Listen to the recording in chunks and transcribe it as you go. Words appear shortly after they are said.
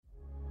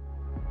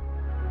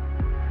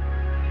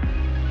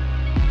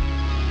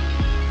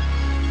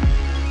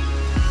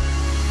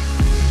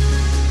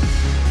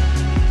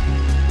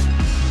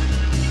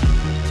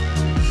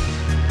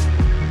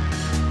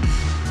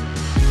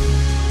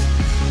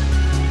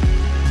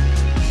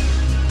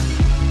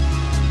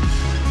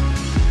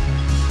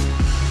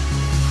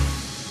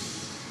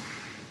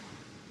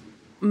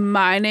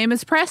My name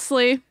is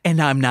Presley.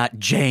 And I'm not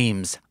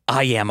James.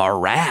 I am a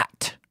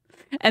rat.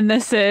 And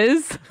this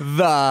is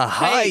The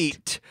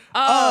Height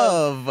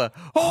of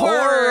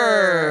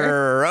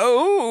Horror.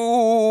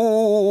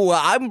 Oh,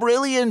 I'm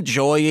really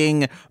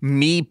enjoying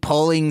me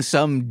pulling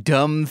some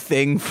dumb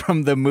thing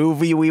from the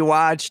movie we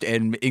watched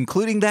and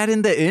including that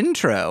in the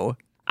intro.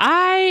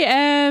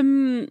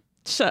 I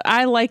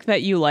like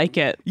that you like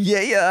it.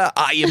 Yeah,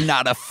 I am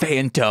not a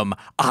phantom.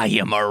 I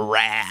am a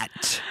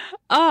rat.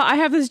 I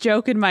have this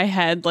joke in my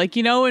head. Like,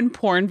 you know, in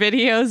porn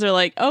videos, they're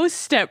like, oh,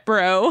 step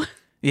bro.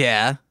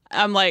 Yeah.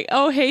 I'm like,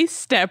 oh, hey,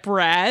 step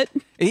rat.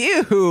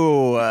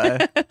 Ew.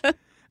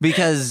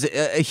 Because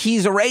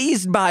he's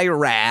raised by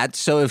rats,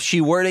 so if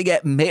she were to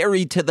get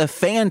married to the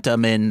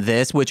Phantom in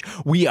this, which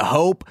we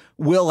hope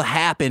will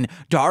happen,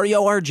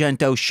 Dario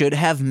Argento should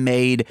have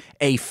made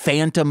a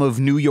Phantom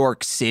of New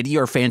York City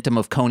or Phantom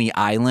of Coney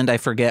Island. I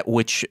forget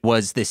which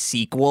was the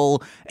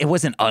sequel. It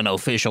was an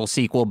unofficial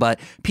sequel, but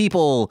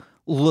people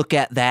look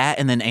at that,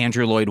 and then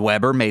Andrew Lloyd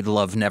Webber made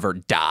Love Never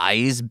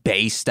Dies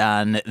based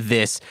on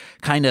this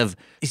kind of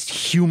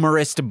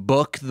humorist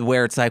book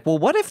where it's like, well,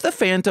 what if the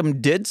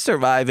Phantom did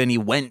survive and he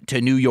went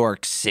to New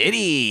York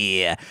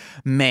City?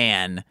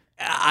 Man,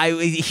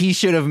 he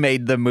should have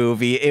made the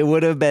movie. It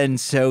would have been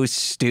so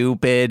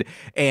stupid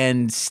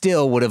and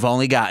still would have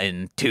only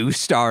gotten 2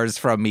 stars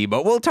from me,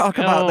 but we'll talk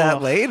about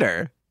that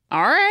later.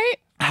 All right.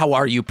 How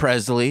are you,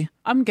 Presley?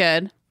 I'm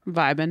good.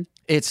 Vibing.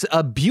 It's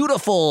a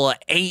beautiful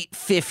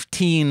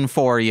 8:15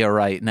 for you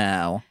right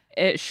now.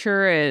 It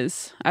sure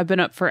is. I've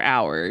been up for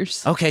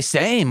hours. Okay,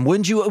 same.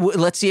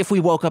 Let's see if we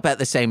woke up at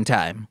the same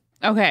time.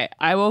 Okay,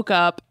 I woke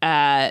up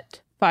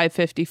at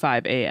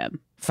 5:55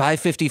 a.m.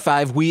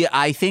 5:55.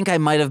 I think I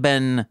might have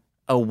been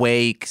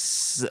awake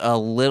a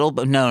little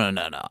bit. No.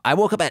 I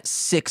woke up at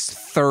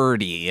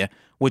 6:30,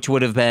 which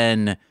would have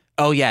been.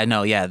 Oh yeah,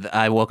 no, yeah.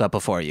 I woke up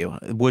before you,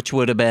 which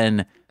would have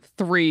been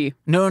 3.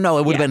 No,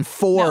 it would have been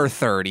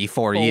 4:30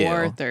 for you.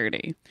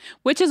 4:30,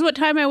 which is what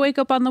time I wake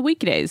up on the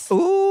weekdays.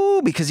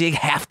 Ooh, because you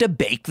have to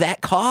bake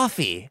that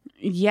coffee.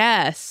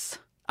 Yes.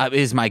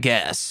 Is my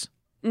guess.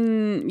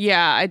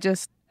 Yeah,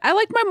 I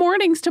like my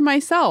mornings to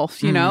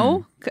myself, you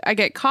know? I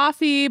get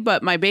coffee,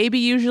 but my baby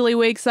usually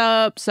wakes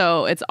up,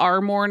 so it's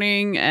our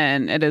morning,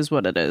 and it is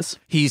what it is.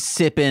 He's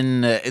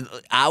sipping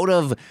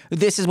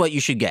this is what you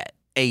should get.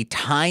 A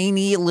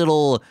tiny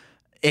little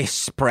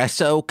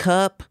espresso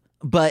cup,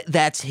 but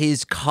that's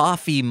his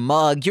coffee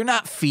mug. You're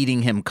not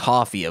feeding him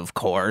coffee, of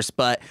course,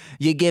 but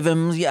you give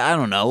him, I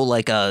don't know,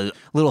 like a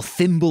little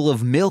thimble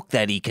of milk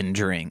that he can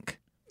drink.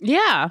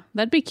 Yeah,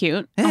 that'd be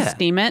cute. Yeah. I'll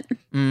steam it.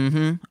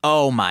 Mm-hmm.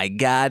 Oh my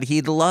God,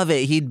 he'd love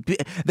it.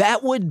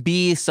 That would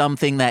be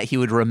something that he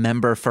would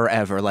remember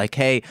forever. Like,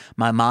 hey,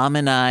 my mom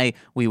and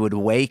we would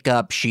wake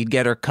up, she'd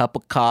get her cup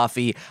of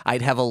coffee,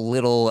 I'd have a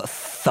little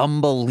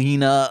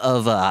thumbelina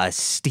of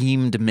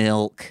steamed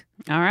milk.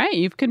 All right,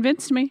 you've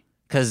convinced me.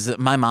 Because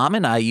my mom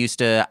and I used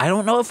to, I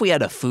don't know if we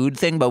had a food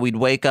thing, but we'd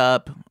wake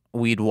up,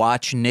 we'd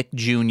watch Nick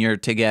Jr.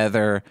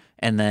 together,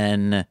 and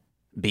then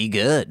be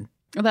good.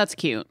 Oh, that's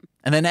cute.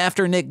 And then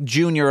after Nick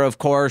Jr., of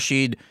course,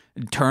 she'd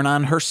turn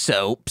on her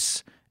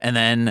soaps, and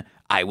then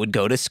I would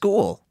go to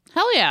school.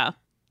 Hell yeah.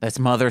 That's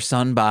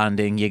mother-son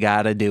bonding. You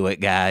gotta do it,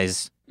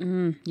 guys.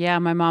 Yeah,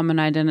 my mom and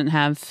I didn't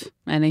have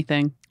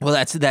anything. Well,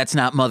 that's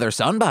not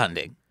mother-son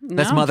bonding.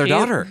 That's No,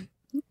 mother-daughter.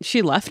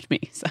 She left me.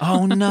 So.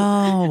 Oh,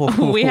 no.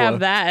 We have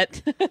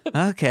that.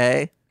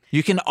 Okay.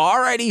 You can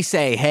already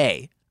say,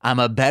 hey, I'm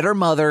a better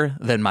mother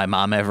than my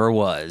mom ever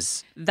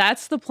was.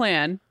 That's the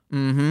plan.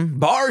 Mm-hmm.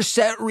 Bar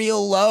set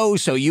real low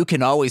so you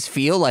can always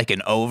feel like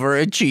an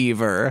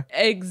overachiever.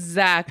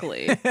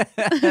 Exactly.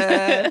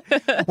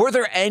 Were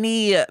there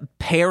any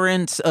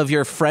parents of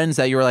your friends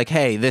that you were like,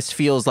 hey, this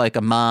feels like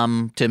a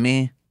mom to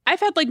me? I've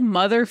had like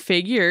mother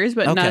figures,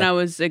 but none I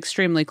was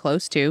extremely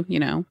close to, you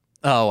know.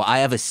 Oh, I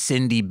have a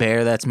Cindy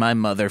Bear. That's my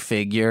mother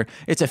figure.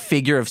 It's a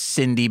figure of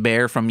Cindy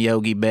Bear from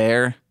Yogi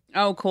Bear.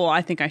 Oh, cool.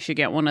 I think I should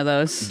get one of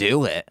those.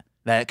 Do it.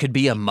 That could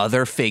be a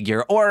mother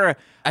figure. Or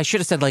I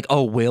should have said like,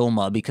 oh,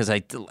 Wilma, because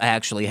I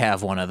actually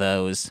have one of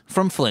those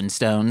from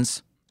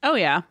Flintstones. Oh,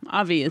 yeah,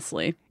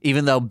 obviously.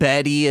 Even though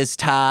Betty is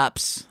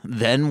tops,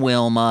 then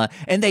Wilma,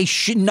 and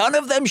none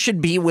of them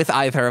should be with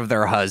either of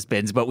their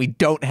husbands, but we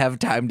don't have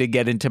time to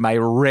get into my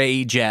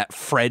rage at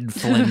Fred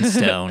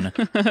Flintstone.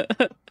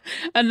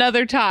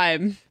 Another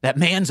time. That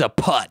man's a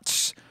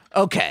putz.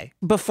 Okay,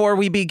 before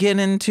we begin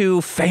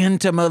into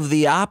Phantom of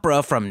the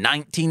Opera from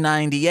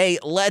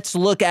 1998, let's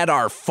look at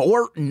our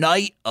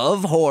fortnight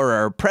of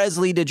horror.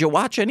 Presley, did you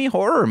watch any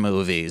horror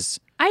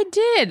movies? I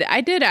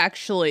did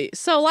actually.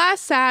 So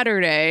last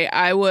Saturday,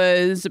 I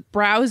was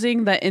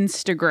browsing the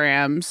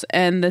Instagrams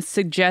and the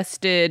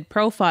suggested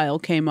profile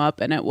came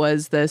up, and it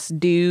was this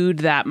dude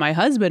that my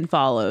husband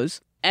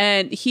follows.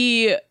 And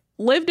he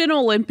lived in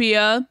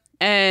Olympia,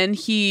 and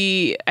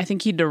I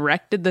think he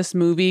directed this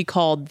movie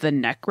called The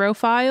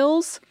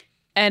Necrophiles.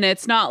 And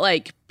it's not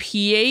like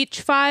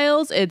PH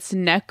Files, it's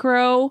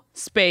Necro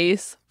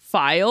space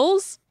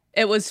Files.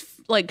 It was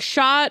like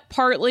shot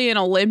partly in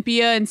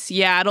Olympia and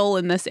Seattle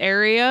in this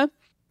area.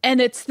 And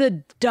it's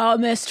the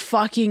dumbest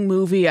fucking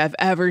movie I've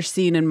ever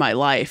seen in my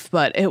life,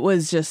 but it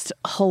was just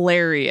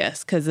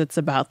hilarious because it's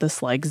about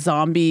this like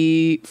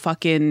zombie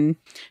fucking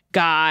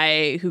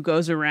guy who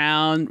goes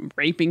around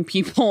raping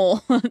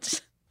people.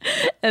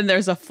 And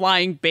there's a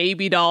flying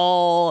baby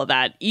doll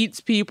that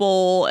eats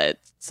people.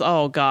 It's,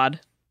 oh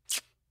God,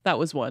 that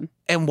was one.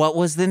 And what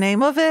was the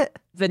name of it?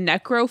 The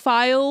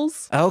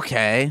Necrophiles.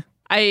 Okay.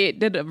 I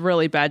did a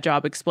really bad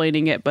job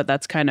explaining it, but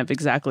that's kind of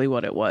exactly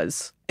what it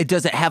was.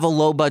 Does it have a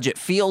low budget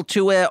feel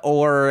to it,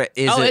 or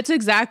is it?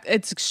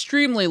 It's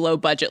extremely low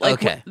budget. Like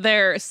Okay.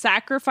 they're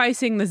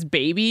sacrificing this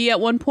baby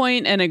at one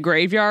point in a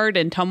graveyard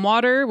in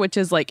Tumwater, which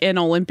is like in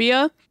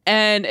Olympia.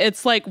 And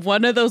it's like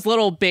one of those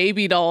little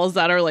baby dolls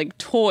that are like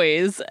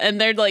toys, and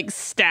they're like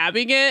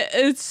stabbing it.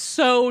 It's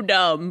so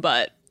dumb,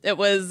 but it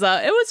was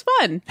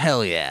fun.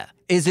 Hell yeah.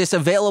 Is this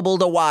available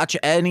to watch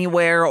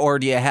anywhere, or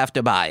do you have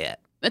to buy it?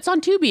 It's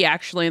on Tubi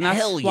actually, and that's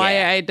Hell yeah.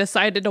 why I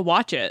decided to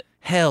watch it.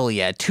 Hell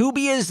yeah.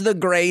 Tubi is the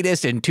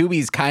greatest, and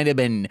Tubi's kind of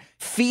been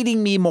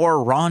feeding me more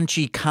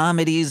raunchy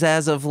comedies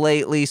as of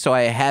lately, so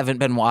I haven't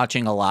been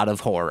watching a lot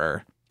of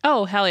horror.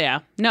 Oh, hell yeah.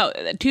 No,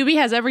 Tubi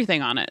has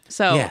everything on it.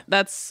 So Yeah.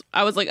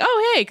 I was like,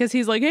 oh, hey, because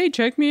he's like, hey,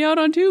 check me out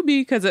on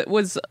Tubi, because it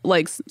was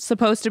like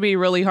supposed to be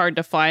really hard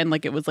to find.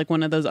 Like it was like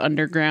one of those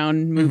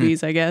underground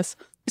movies, I guess.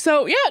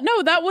 So yeah,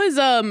 no, that was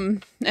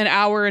an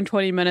hour and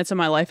 20 minutes of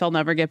my life I'll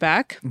never get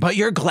back. But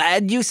you're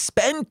glad you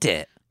spent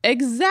it.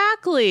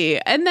 Exactly.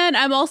 And then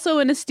I'm also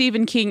in a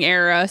Stephen King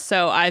era.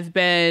 So I've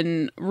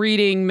been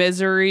reading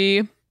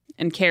Misery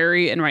and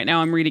Carrie, and right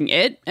now I'm reading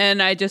It.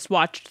 And I just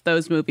watched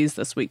those movies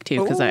this week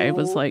too, because I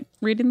was like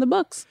reading the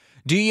books.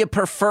 Do you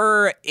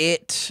prefer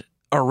It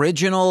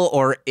original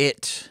or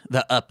It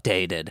the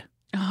updated?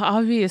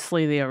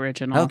 Obviously the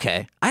original.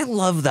 Okay. I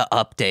love the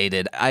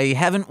updated. I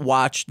haven't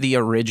watched the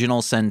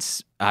original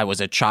since I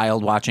was a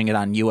child watching it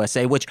on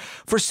USA, which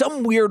for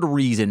some weird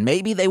reason,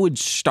 maybe they would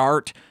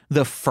start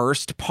the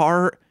first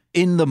part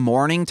in the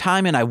morning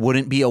time and I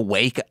wouldn't be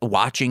awake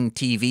watching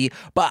TV.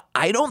 But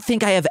I don't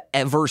think I have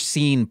ever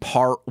seen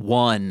part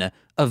one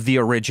of the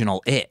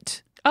original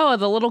It. Oh,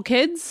 the little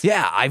kids?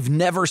 Yeah, I've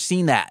never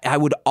seen that. I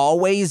would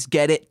always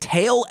get it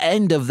tail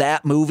end of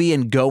that movie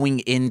and going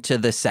into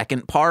the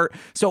second part.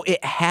 So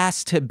it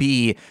has to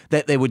be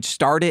that they would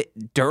start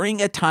it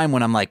during a time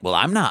when I'm like, well,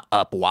 I'm not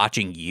up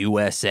watching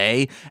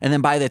USA. And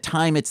then by the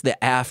time it's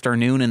the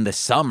afternoon in the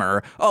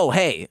summer, oh,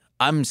 hey,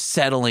 I'm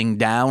settling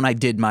down. I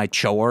did my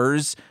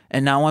chores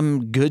and now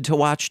I'm good to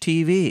watch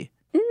TV.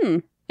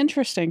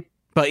 Interesting.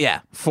 But yeah,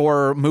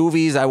 for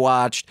movies I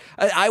watched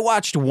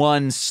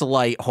one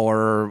slight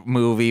horror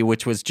movie,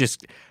 which was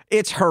just,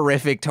 it's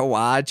horrific to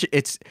watch.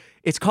 It's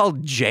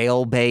called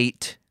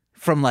Jailbait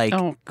from like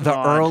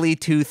the early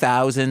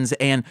 2000s.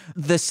 And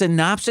the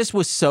synopsis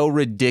was so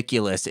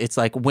ridiculous. It's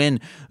like when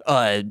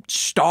a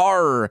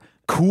star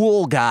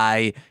cool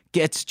guy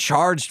gets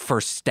charged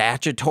for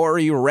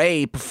statutory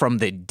rape from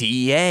the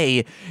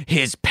DA,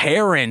 his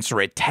parents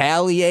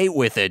retaliate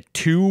with a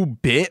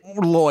 2-bit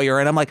lawyer.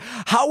 And I'm like,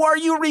 how are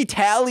you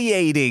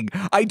retaliating?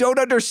 I don't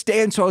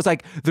understand. So I was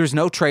like, there's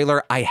no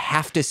trailer. I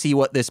have to see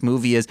what this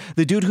movie is.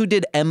 The dude who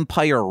did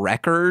Empire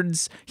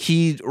Records,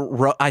 he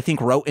I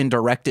think wrote and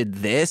directed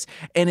this.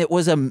 And it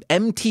was a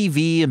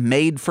MTV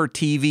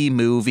made-for-TV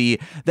movie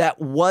that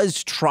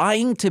was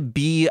trying to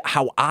be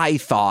how I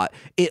thought.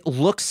 It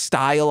looks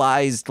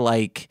stylized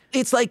like,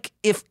 it's like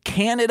if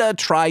Canada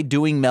tried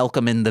doing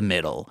Malcolm in the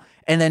Middle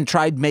and then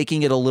tried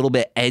making it a little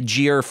bit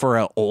edgier for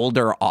an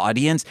older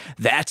audience.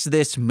 That's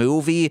this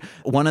movie.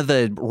 One of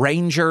the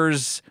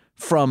Rangers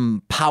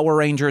from Power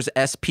Rangers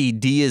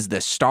SPD is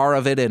the star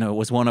of it, and it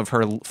was one of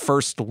her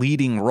first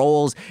leading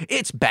roles.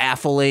 It's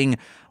baffling.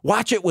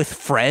 Watch it with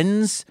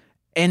friends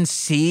and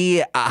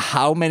see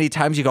how many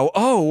times you go,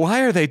 oh,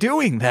 why are they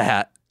doing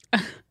that?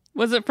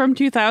 Was it from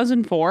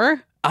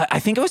 2004?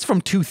 I think it was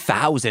from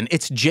 2000.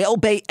 It's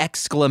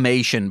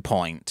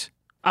Jailbait !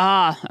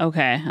 Ah,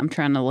 okay. I'm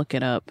trying to look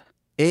it up.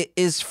 It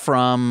is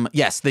from,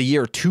 yes, the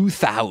year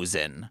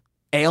 2000.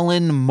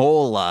 Alan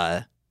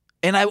Mola.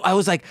 And I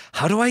was like,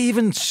 how do I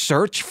even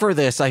search for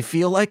this? I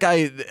feel like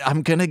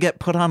I'm going to get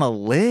put on a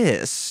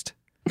list.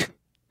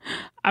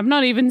 I'm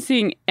not even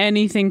seeing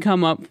anything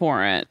come up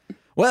for it.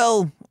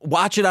 Well,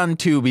 watch it on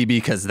Tubi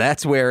because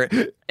that's where...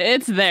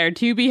 It's there.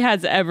 Tubi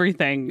has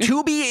everything.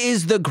 Tubi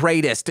is the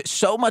greatest.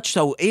 So much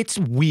so, it's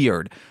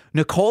weird.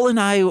 Nicole and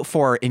I,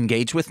 for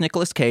Engage with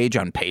Nicolas Cage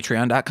on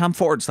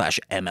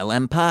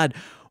patreon.com/MLMpod,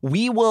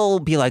 we will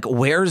be like,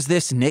 where's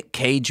this Nick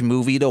Cage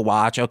movie to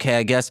watch? Okay,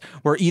 I guess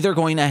we're either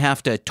going to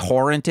have to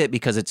torrent it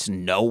because it's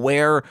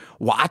nowhere,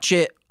 watch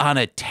it on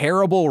a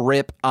terrible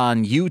rip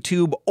on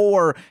YouTube,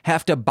 or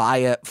have to buy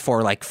it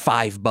for like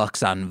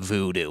 $5 on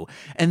Vudu.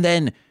 And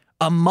then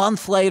a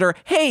month later,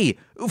 hey,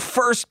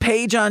 first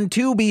page on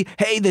Tubi,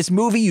 hey, this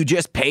movie you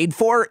just paid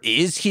for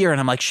is here. And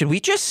I'm like, should we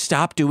just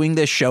stop doing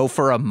this show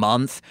for a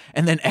month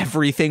and then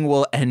everything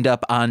will end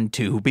up on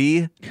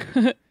Tubi?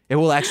 It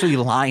will actually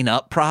line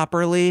up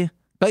properly.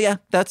 But yeah,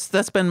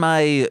 that's been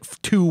my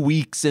 2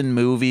 weeks in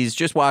movies,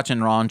 just watching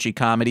raunchy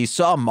comedies.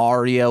 Saw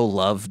Mario,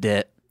 loved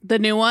it. The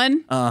new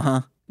one?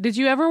 Uh-huh. Did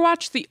you ever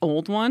watch the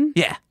old one?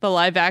 Yeah. The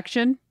live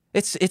action?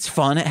 It's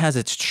fun. It has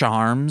its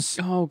charms.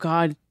 Oh,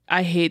 God.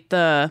 I hate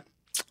the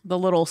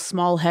little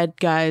small head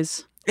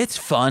guys. It's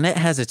fun. It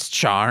has its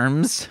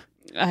charms.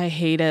 I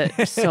hate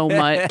it so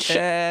much.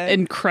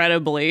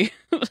 Incredibly.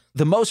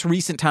 The most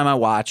recent time I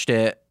watched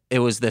it, it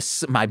was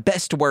my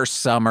best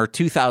worst summer,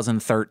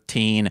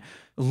 2013,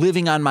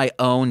 living on my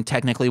own,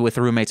 technically with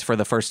roommates for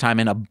the first time,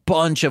 and a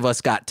bunch of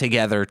us got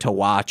together to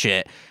watch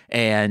it.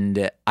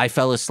 And I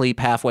fell asleep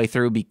halfway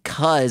through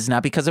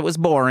not because it was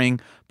boring,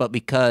 but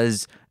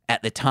because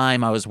at the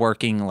time I was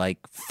working like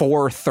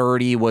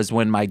 4:30 was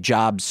when my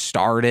job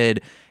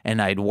started,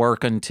 and I'd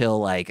work until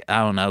like, I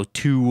don't know,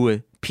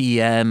 2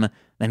 p.m.,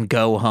 then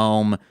go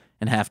home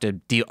and have to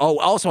deal. Oh,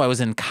 also I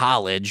was in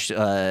college,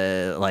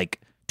 like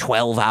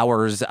 12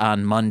 hours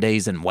on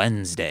Mondays and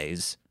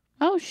Wednesdays.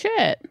 Oh,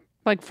 shit.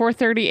 Like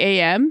 4:30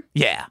 a.m.?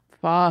 Yeah.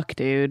 Fuck,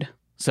 dude.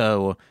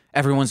 So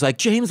everyone's like,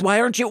 James, why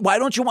don't you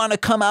want to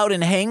come out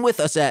and hang with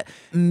us at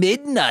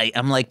midnight?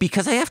 I'm like,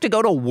 because I have to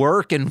go to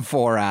work in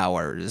 4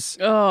 hours.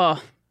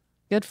 Oh,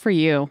 good for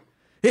you.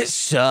 It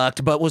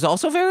sucked, but was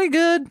also very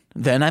good.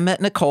 Then I met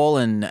Nicole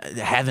and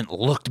haven't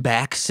looked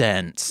back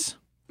since.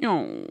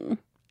 Oh.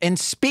 And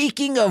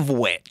speaking of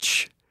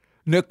which,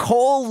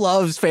 Nicole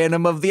loves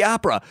Phantom of the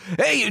Opera.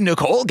 Hey,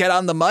 Nicole, get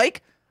on the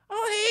mic.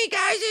 Oh, hey,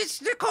 guys,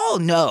 it's Nicole.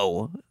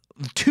 No.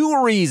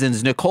 2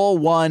 reasons. Nicole,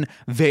 1,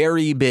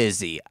 very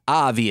busy,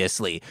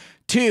 obviously.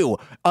 2,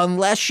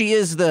 unless she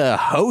is the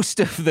host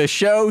of the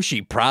show,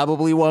 she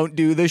probably won't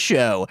do the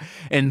show.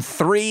 And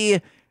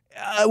 3,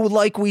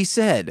 like we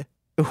said,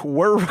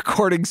 we're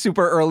recording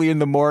super early in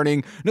the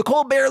morning.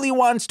 Nicole barely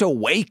wants to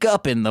wake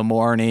up in the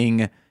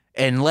morning.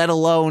 And let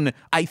alone,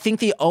 I think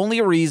the only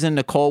reason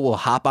Nicole will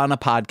hop on a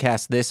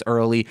podcast this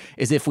early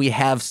is if we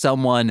have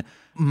someone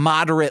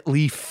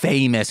moderately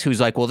famous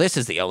who's like, well, this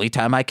is the only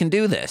time I can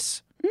do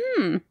this.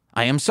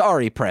 I am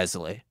sorry,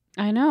 Presley.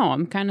 I know.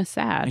 I'm kind of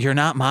sad. You're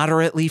not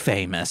moderately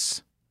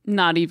famous.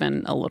 Not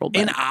even a little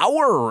bit. In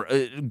our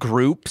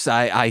groups,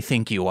 I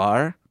think you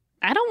are.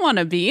 I don't want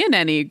to be in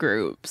any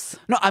groups.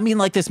 No, I mean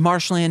like this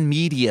Marshland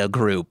Media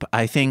group.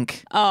 I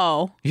think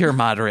you're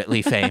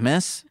moderately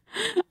famous.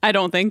 I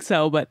don't think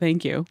so, but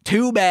thank you.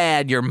 Too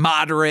bad you're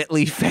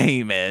moderately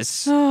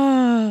famous.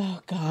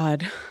 Oh, God.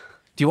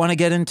 Do you want to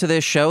get into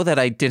this show that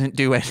I didn't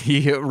do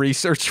any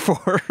research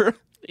for?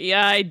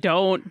 Yeah, I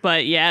don't,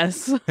 but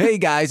yes. Hey,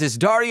 guys, it's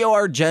Dario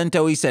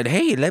Argento. He said,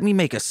 hey, let me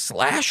make a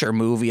slasher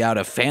movie out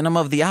of Phantom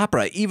of the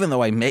Opera, even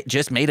though I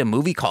just made a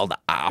movie called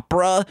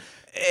Opera,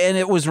 and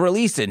it was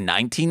released in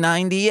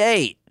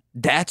 1998.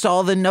 That's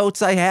all the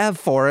notes I have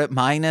for it,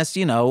 minus,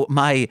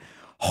 my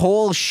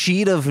whole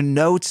sheet of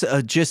notes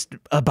just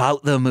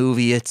about the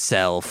movie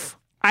itself.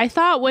 I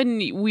thought when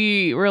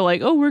we were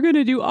like, oh, we're going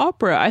to do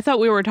opera, I thought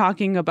we were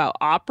talking about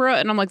opera.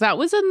 And I'm like, that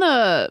wasn't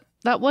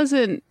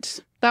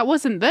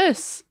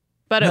this,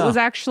 but it was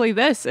actually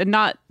this and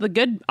not the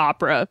good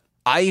opera.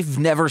 I've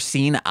never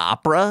seen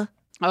Opera.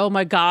 Oh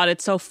my God,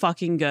 it's so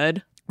fucking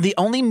good. The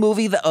only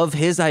movie of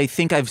his I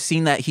think I've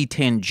seen that he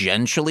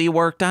tangentially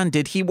worked on,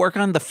 did he work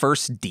on the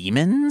first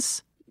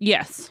Demons?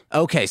 Yes.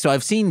 Okay, so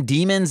I've seen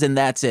Demons and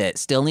that's it.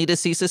 Still need to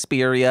see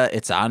Suspiria.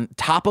 It's on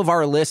top of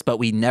our list, but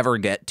we never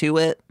get to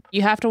it.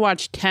 You have to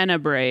watch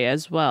Tenebrae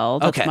as well.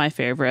 That's my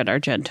favorite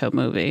Argento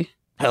movie.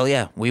 Hell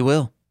yeah, we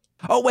will.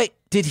 Oh, wait,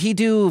 did he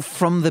do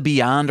From the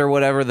Beyond or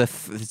whatever, the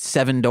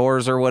 7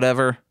 Doors or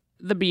whatever?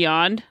 The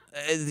Beyond?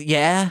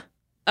 Yeah.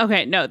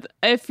 Okay, no,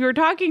 if you're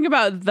talking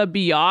about The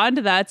Beyond,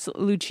 that's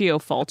Lucio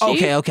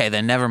Fulci. Okay,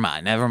 then never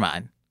mind.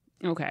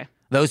 Okay.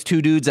 Those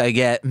 2 dudes I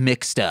get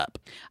mixed up.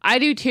 I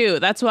do too.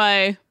 That's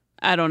why,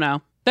 I don't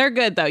know. They're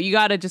good though. You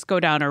got to just go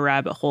down a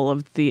rabbit hole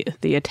of the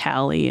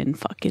Italian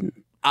fucking...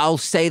 I'll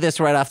say this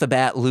right off the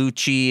bat,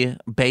 Lucci,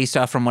 based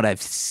off from what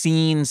I've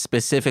seen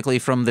specifically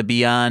from The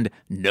Beyond,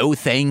 no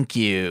thank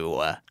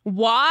you.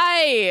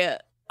 Why?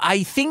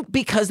 I think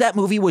because that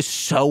movie was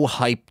so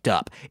hyped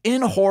up.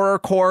 In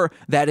horrorcore,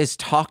 that is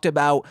talked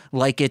about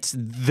like it's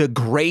the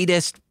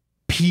greatest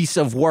piece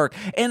of work.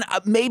 And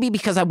maybe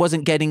because I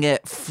wasn't getting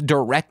it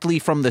directly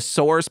from the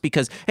source,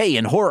 because, hey,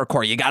 in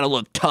horrorcore, you gotta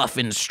look tough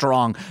and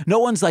strong. No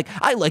one's like,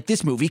 I like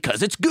this movie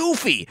because it's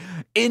goofy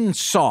in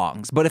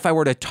songs. But if I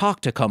were to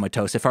talk to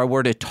Comatose, if I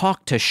were to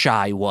talk to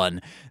Shy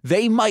One,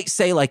 they might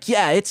say like,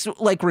 yeah, it's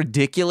like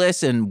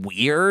ridiculous and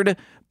weird,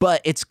 but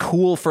it's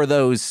cool for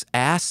those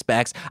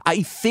aspects.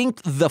 I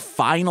think the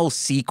final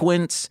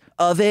sequence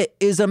of it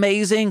is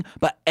amazing,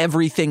 but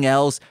everything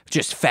else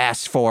just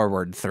fast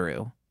forward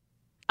through.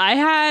 I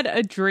had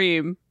a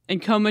dream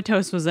and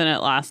Comatose was in it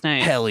last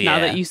night. Hell yeah. Now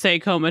that you say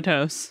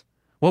Comatose.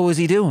 What was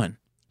he doing?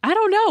 I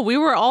don't know. We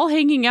were all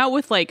hanging out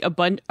with like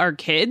our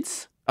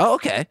kids. Oh,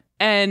 okay.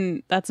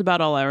 And that's about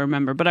all I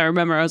remember. But I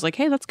remember I was like,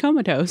 hey, that's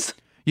Comatose.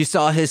 You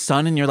saw his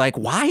son and you're like,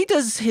 why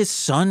does his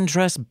son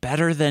dress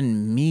better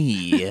than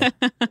me?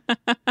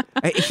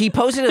 He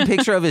posted a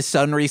picture of his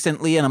son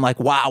recently and I'm like,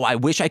 wow, I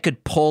wish I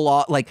could pull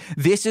off, like,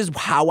 this is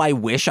how I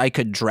wish I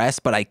could dress,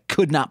 but I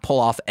could not pull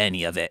off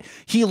any of it.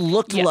 He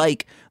looked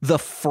like the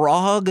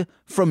frog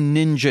from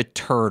Ninja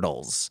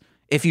Turtles.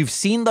 If you've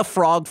seen the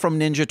frog from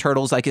Ninja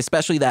Turtles, like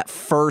especially that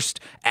first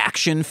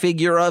action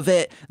figure of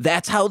it,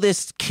 that's how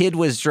this kid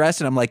was dressed.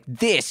 And I'm like,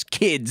 this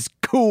kid's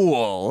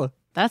cool.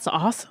 That's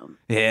awesome.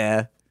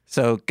 Yeah.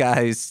 So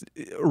guys,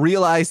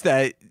 realize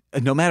that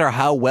no matter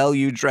how well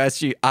you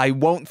dress, I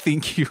won't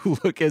think you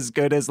look as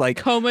good as like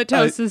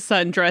Comatose's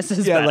son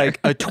dresses better. like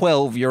a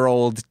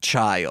 12-year-old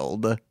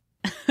child.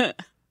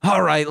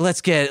 All right,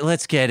 let's get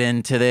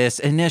into this.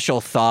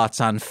 Initial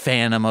thoughts on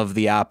Phantom of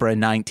the Opera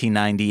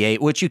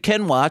 1998, which you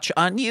can watch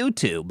on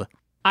YouTube.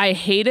 I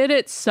hated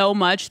it so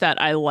much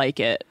that I like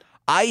it.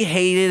 I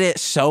hated it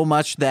so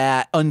much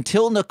that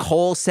until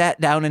Nicole sat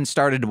down and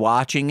started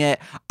watching it,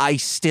 I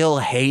still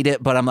hate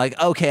it. But I'm like,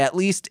 okay, at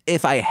least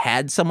if I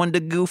had someone to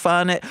goof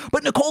on it.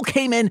 But Nicole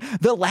came in,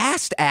 the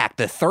last act,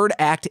 the third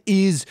act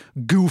is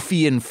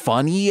goofy and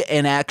funny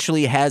and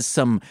actually has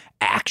some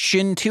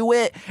action to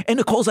it. And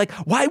Nicole's like,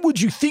 why would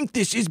you think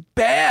this is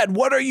bad?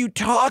 What are you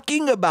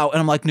talking about?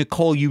 And I'm like,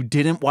 Nicole, you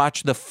didn't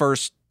watch the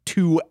first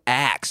 2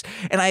 acts.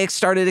 And I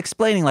started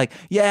explaining like,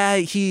 yeah,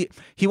 he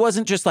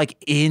wasn't just like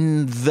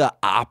in the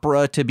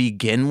opera to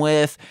begin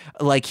with.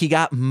 Like he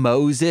got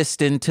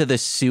Mosesed into the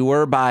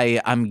sewer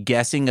by, I'm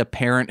guessing, a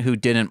parent who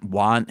didn't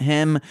want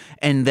him.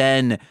 And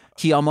then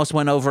he almost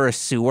went over a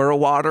sewer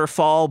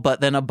waterfall, but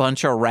then a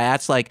bunch of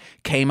rats like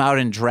came out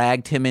and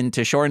dragged him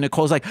into shore. And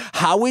Nicole's like,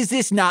 how is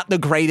this not the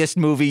greatest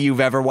movie you've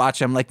ever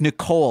watched? I'm like,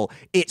 Nicole,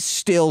 it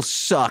still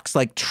sucks.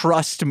 Like,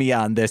 trust me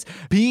on this.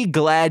 Be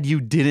glad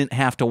you didn't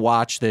have to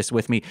watch this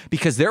with me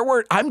because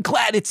I'm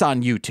glad it's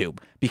on YouTube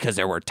because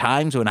there were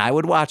times when I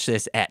would watch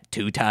this at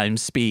 2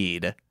 times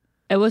speed.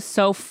 It was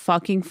so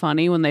fucking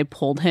funny when they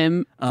pulled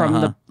him from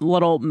the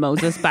little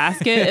Moses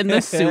basket in the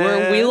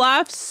sewer. We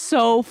laughed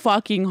so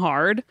fucking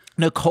hard.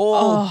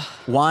 Nicole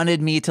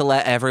wanted me to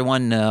let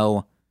everyone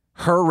know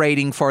her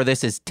rating for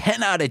this is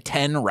 10 out of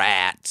 10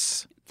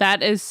 rats.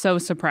 That is so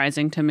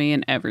surprising to me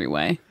in every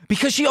way.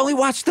 Because she only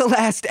watched the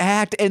last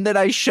act and then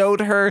I showed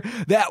her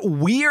that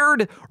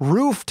weird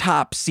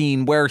rooftop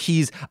scene where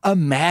he's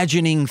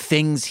imagining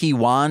things he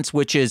wants,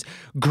 which is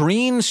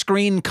green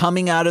screen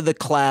coming out of the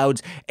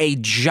clouds, a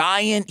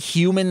giant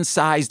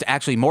human-sized,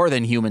 actually more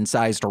than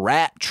human-sized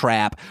rat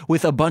trap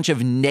with a bunch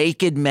of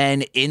naked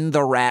men in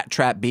the rat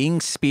trap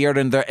being speared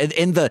and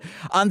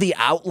on the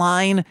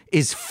outline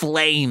is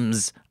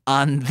flames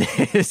on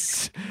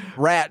this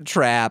rat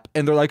trap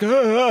and they're like,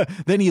 ah.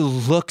 Then he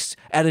looks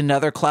at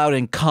another cloud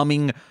and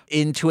coming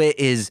into it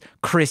is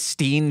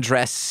Christine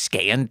dressed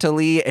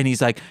scantily and he's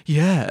like,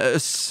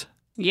 yes.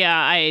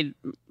 Yeah,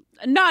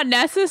 not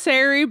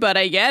necessary, but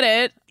I get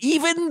it.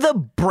 Even the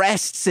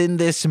breasts in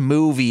this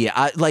movie,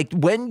 like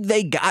when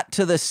they got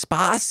to the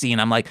spa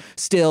scene, I'm like,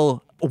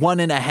 still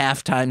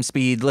 1.5 times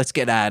speed. Let's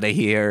get out of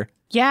here.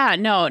 Yeah,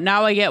 no,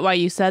 now I get why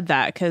you said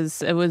that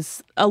because it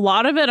was a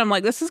lot of it. I'm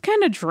like, this is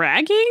kind of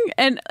dragging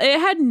and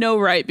it had no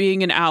right being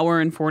 1 hour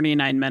and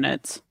 49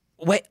 minutes.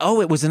 Wait,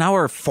 it was 1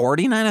 hour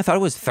 49? I thought it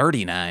was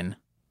 39.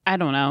 I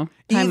don't know.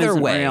 Time Either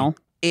isn't way, real.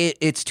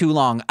 It's too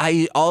long.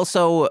 I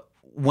also,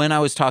 when I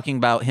was talking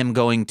about him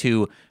going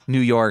to New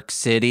York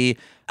City,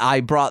 I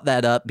brought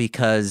that up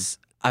because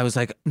I was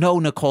like, no,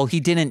 Nicole, he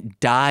didn't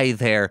die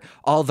there.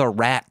 All the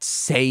rats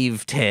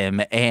saved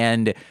him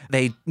and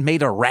they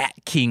made a Rat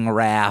King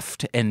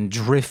raft and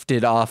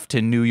drifted off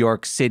to New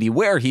York City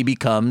where he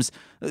becomes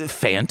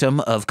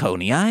Phantom of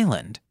Coney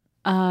Island.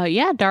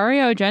 Yeah,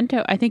 Dario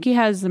Argento. I think he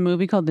has a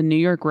movie called The New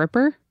York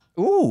Ripper.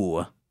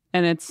 Ooh.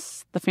 And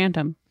it's the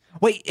Phantom.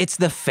 Wait, it's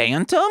the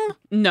Phantom?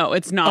 No,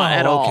 it's not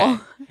at all.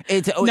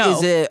 Is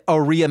No. it a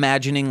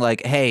reimagining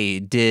like,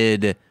 hey,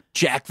 did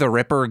Jack the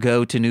Ripper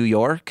go to New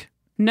York?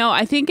 No,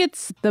 I think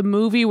it's the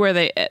movie where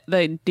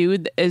the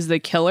dude is the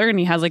killer and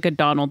he has like a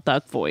Donald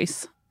Duck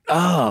voice.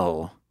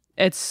 Oh.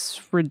 It's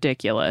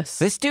ridiculous.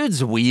 This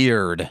dude's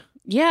weird.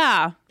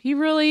 Yeah, he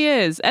really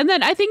is. And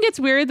then I think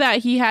it's weird that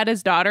he had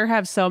his daughter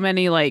have so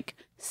many like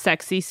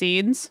sexy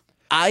scenes.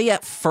 I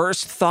at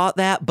first thought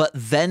that, but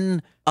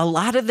then a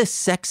lot of the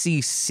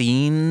sexy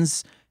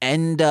scenes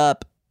end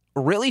up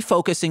really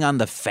focusing on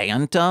the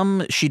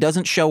Phantom. She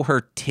doesn't show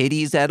her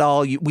titties at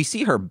all. We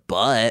see her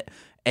butt,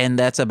 and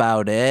that's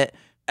about it.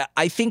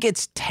 I think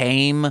it's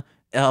tame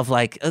of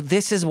like,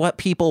 this is what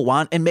people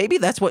want, and maybe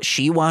that's what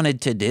she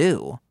wanted to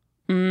do.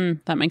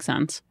 That makes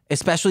sense.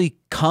 Especially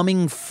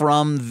coming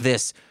from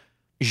this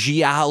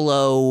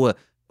giallo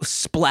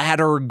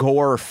splatter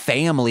gore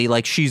family.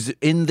 Like she's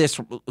in this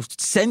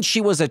since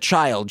she was a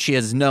child. She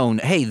has known,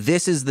 hey,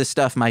 this is the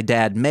stuff my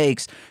dad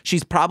makes.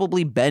 She's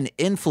probably been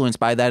influenced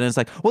by that. And it's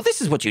like, well,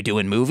 this is what you do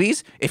in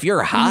movies. If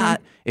you're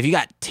hot, if you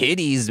got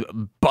titties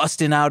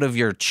busting out of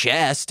your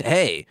chest,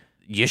 hey,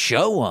 you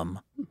show them.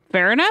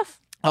 Fair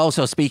enough.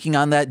 Also, speaking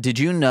on that, did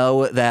you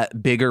know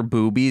that bigger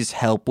boobies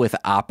help with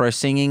opera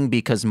singing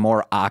because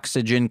more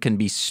oxygen can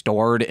be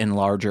stored in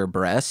larger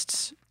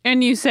breasts?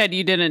 And you said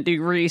you didn't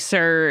do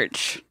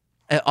research.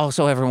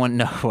 Also, everyone,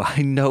 no,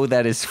 I know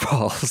that is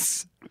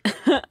false.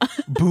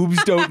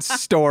 Boobs don't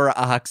store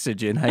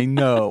oxygen. I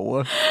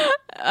know.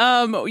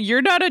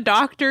 You're not a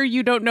doctor.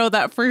 You don't know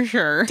that for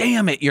sure.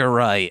 Damn it, you're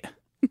right.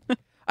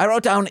 I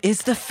wrote down,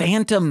 is the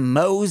Phantom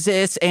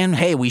Moses? And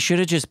hey, we should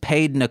have just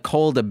paid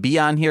Nicole to be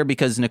on here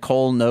because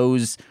Nicole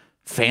knows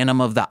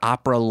Phantom of the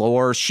Opera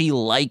lore. She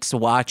likes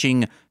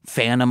watching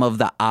Phantom of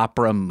the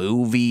Opera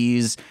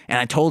movies. And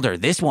I told her,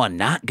 this one,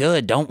 not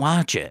good. Don't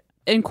watch it.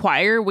 In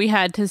choir, we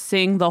had to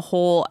sing the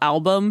whole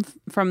album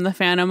from the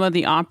Phantom of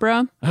the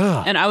Opera.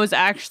 And I was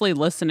actually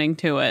listening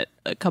to it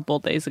a couple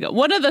of days ago.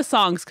 One of the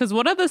songs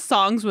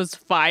was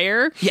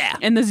Fire. Yeah.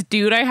 And this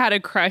dude I had a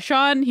crush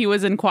on, he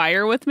was in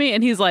choir with me.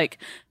 And he's like,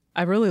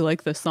 I really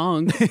like this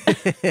song. So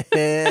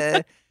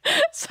I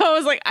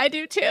was like, I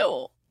do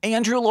too.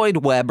 Andrew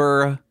Lloyd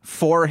Webber,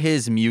 for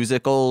his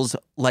musicals,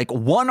 like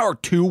 1 or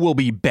 2 will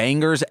be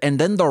bangers, and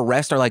then the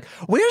rest are like,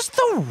 where's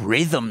the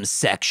rhythm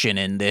section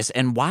in this?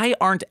 And why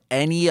aren't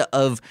any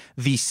of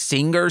the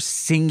singers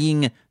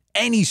singing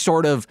any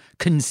sort of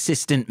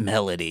consistent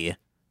melody?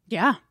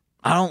 Yeah.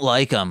 I don't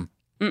like them.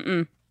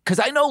 Because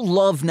I know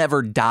Love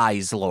Never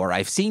Dies lore.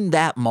 I've seen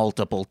that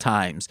multiple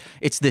times.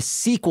 It's the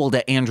sequel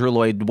to Andrew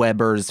Lloyd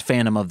Webber's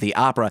Phantom of the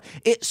Opera.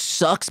 It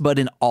sucks, but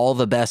in all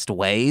the best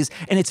ways.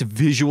 And it's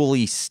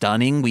visually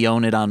stunning. We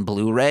own it on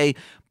Blu-ray.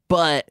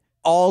 But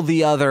all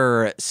the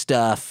other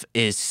stuff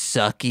is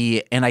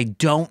sucky. And I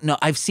don't know.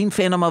 I've seen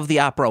Phantom of the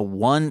Opera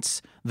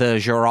once, the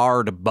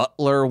Gerard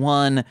Butler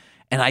one,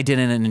 and I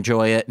didn't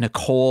enjoy it.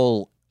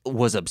 Nicole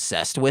was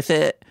obsessed with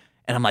it.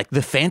 And I'm like,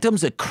 the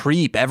Phantom's a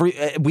creep.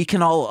 We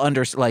can all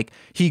understand, like,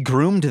 he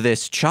groomed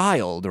this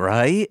child,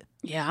 right?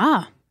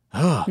 Yeah.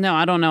 No,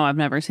 I don't know. I've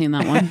never seen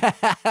that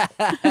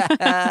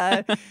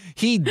one.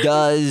 He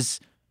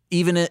does,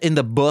 even in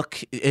the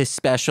book,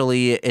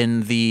 especially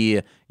in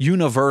the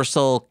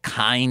Universal,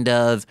 kind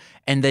of.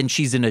 And then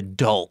she's an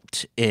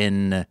adult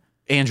in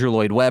Andrew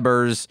Lloyd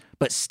Webber's,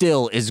 but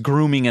still is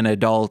grooming an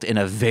adult in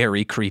a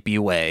very creepy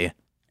way.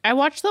 I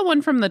watched the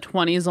one from the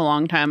 20s a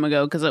long time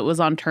ago because it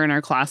was on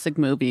Turner Classic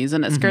Movies,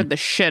 and it scared the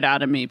shit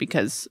out of me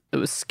because it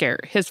was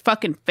scary. His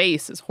fucking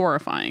face is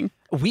horrifying.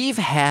 We've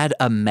had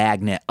a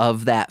magnet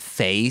of that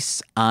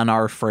face on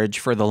our fridge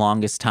for the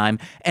longest time,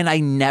 and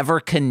I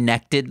never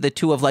connected the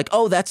two of like,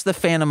 oh, that's the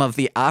Phantom of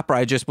the Opera.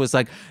 I just was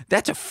like,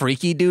 that's a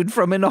freaky dude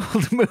from an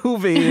old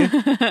movie.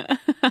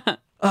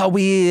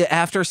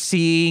 After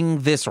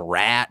seeing this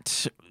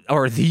rat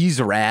or these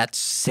rats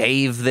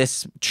save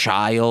this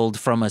child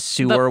from a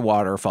sewer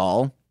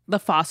waterfall. The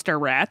foster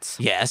rats.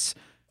 Yes.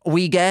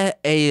 We get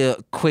a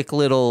quick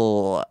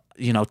little,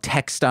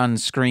 text on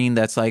screen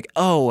that's like,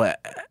 oh,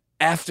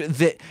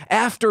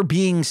 after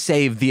being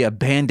saved, the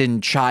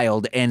abandoned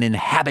child and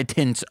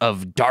inhabitants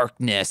of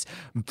darkness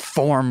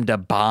formed a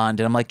bond.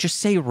 And I'm like, just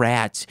say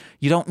rats.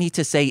 You don't need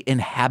to say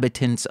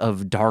inhabitants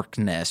of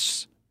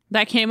darkness.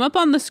 That came up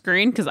on the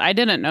screen because I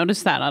didn't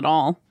notice that at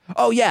all.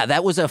 Oh, yeah,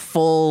 that was a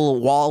full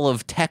wall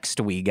of text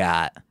we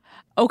got.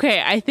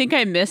 Okay, I think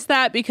I missed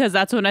that because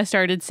that's when I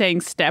started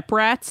saying step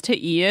rats to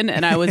Ian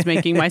and I was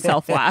making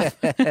myself laugh.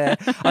 I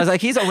was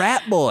like, he's a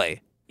rat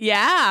boy.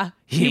 Yeah.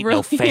 He ain't really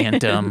no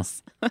phantom.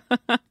 is.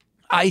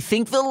 I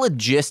think the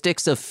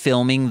logistics of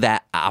filming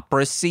that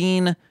opera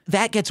scene,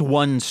 that gets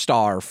 1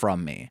 star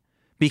from me.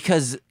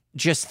 Because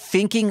just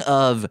thinking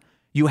of,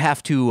 you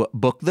have to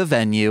book the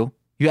venue,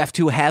 you have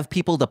to have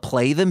people to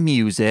play the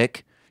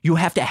music, you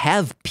have to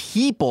have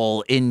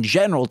people in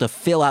general to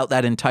fill out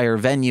that entire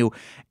venue.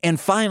 And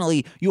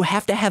finally, you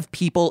have to have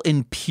people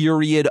in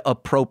period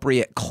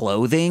appropriate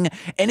clothing.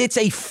 And it's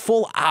a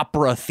full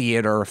opera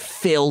theater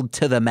filled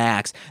to the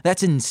max.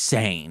 That's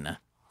insane.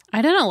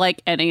 I didn't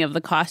like any of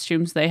the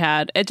costumes they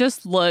had. It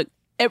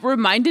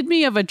reminded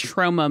me of a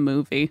trauma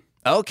movie.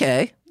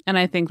 Okay. And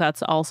I think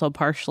that's also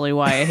partially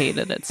why I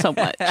hated it so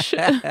much.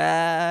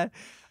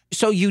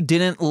 So you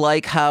didn't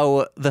like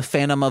how the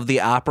Phantom of the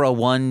Opera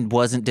one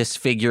wasn't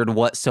disfigured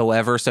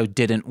whatsoever, so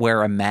didn't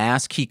wear a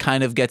mask? He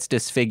kind of gets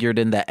disfigured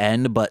in the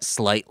end, but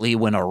slightly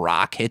when a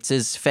rock hits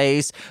his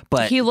face.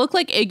 But he looked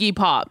like Iggy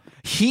Pop.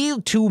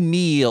 He, to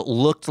me,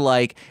 looked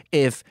like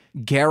if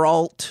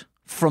Geralt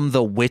from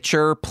The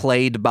Witcher,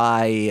 played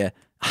by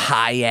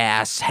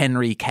high-ass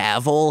Henry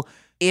Cavill,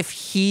 if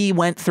he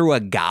went through a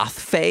goth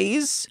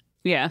phase.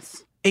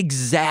 Yes.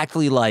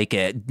 Exactly like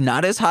it.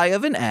 Not as high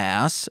of an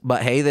ass,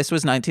 but hey, this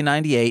was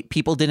 1998.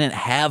 People didn't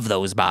have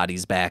those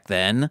bodies back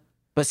then.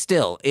 But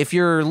still, if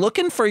you're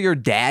looking for your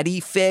daddy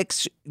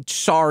fix,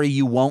 sorry,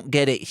 you won't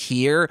get it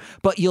here,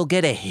 but you'll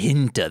get a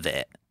hint of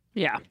it.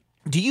 Yeah.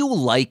 Do you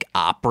like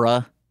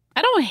opera?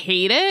 I don't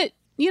hate it.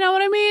 You know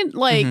what I mean?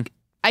 Like,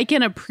 I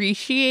can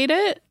appreciate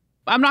it.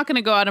 I'm not going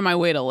to go out of my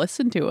way to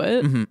listen to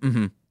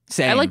it.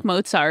 Same. I like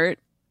Mozart.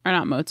 Or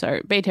not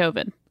Mozart.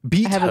 Beethoven.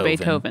 I have a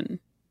Beethoven.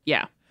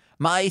 Yeah.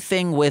 My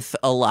thing with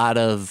a lot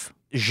of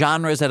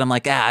genres that I'm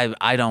like,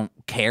 I don't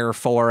care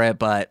for it,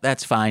 but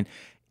that's fine.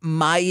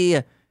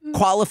 my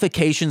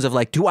qualifications of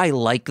like, do I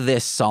like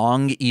this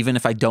song even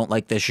if I don't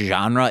like this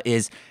genre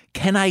is,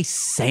 can I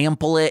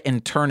sample it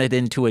and turn it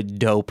into a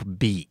dope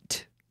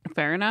beat?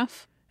 Fair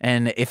enough.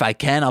 And if I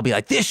can, I'll be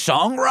like, this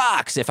song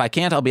rocks. If I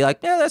can't, I'll be like,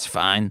 yeah, that's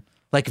fine.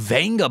 Like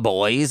Venga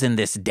Boys and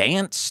this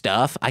dance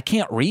stuff, I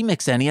can't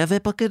remix any of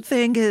it, but good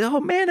thing, oh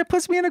man, it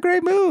puts me in a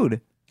great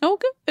mood. Oh,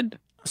 good.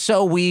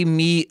 So we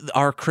meet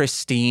our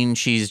Christine.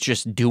 She's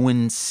just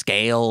doing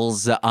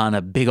scales on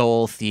a big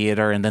old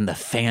theater, and then the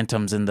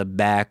Phantom's in the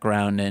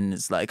background, and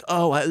it's like,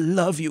 oh, I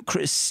love you,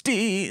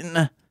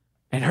 Christine.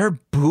 And her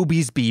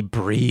boobies be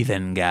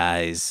breathing,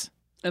 guys.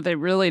 They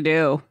really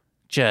do.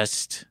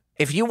 Just,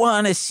 if you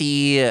want to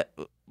see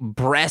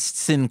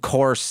breasts in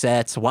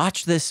corsets,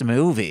 watch this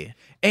movie.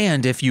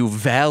 And if you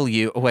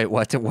value, wait,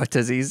 what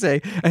does he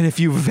say? And if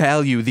you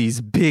value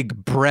these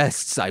big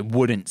breasts, I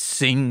wouldn't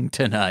sing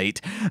tonight.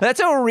 That's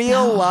a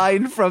real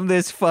line from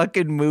this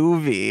fucking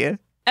movie. And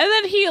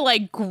then he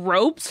like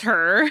gropes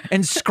her.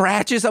 And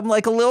scratches him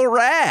like a little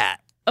rat.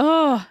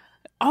 Oh,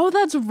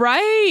 that's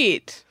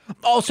right.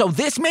 Also,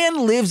 this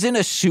man lives in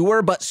a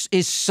sewer, but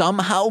is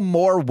somehow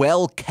more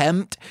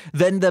well-kept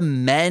than the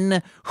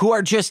men who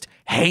are just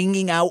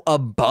hanging out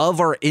above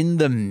or in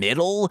the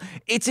middle.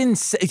 It's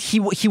insane.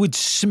 He would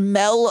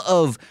smell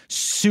of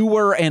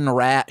sewer and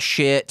rat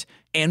shit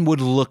and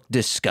would look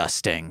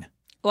disgusting.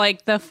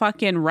 Like the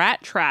fucking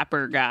rat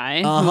trapper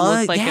guy who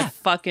looks like a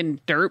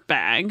fucking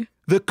dirtbag.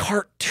 The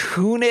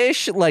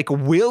cartoonish, like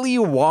Willy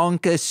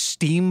Wonka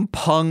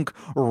steampunk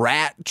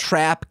rat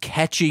trap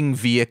catching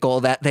vehicle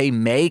that they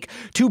make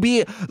to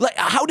be like,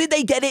 how did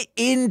they get it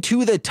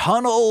into the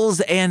tunnels?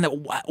 And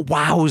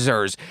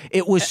wowzers,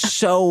 it was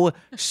so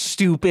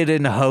stupid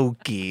and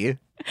hokey.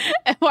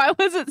 Why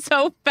was it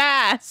so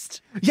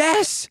fast?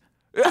 Yes.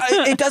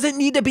 It doesn't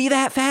need to be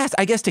that fast.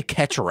 I guess to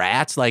catch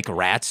rats, like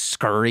rats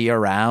scurry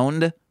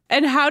around.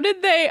 And how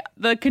did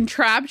the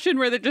contraption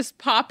where they're just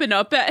popping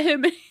up at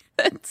him?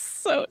 It's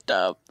so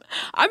dumb.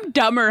 I'm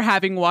dumber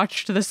having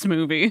watched this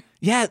movie.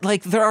 Yeah,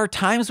 like there are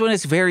times when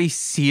it's very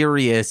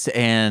serious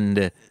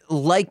and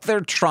like they're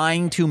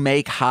trying to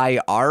make high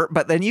art,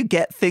 but then you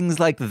get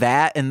things like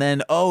that and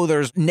then, oh,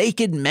 there's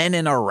naked men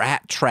in a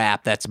rat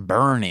trap that's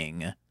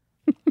burning.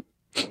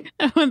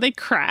 When they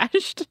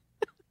crashed.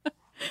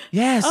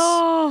 Yes.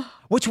 Oh.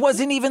 Which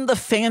wasn't even the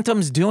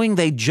Phantoms doing.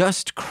 They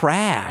just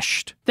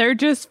crashed. They're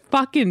just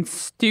fucking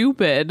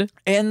stupid.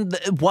 And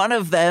one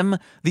of them,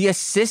 the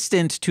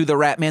assistant to the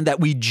Rat Man that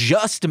we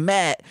just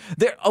met,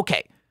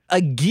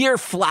 a gear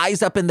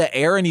flies up in the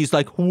air and he's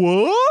like,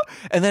 what?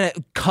 And then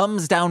it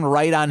comes down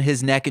right on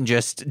his neck and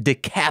just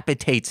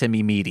decapitates him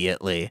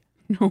immediately.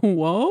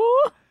 Whoa.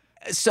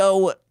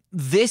 So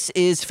this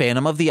is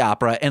Phantom of the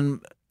Opera, and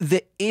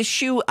the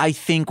issue, I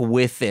think,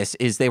 with this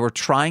is they were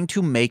trying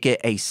to make it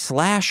a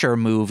slasher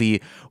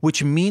movie,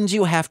 which means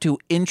you have to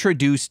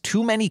introduce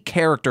too many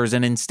characters,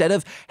 and instead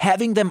of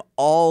having them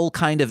all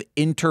kind of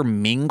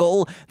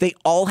intermingle, they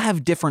all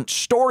have different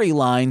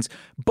storylines,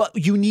 but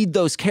you need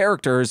those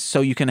characters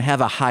so you can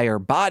have a higher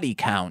body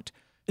count.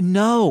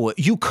 No,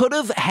 you could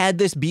have had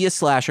this be a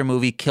slasher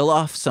movie, kill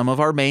off some of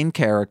our main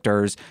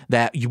characters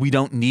that we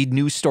don't need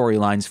new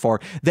storylines for.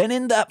 Then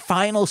in that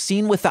final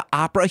scene with the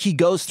opera, he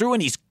goes through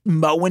and he's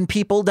mowing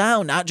people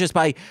down, not just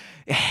by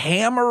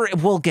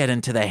hammering. We'll get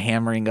into the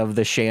hammering of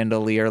the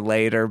chandelier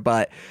later,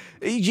 but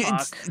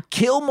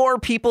kill more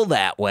people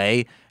that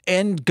way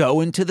and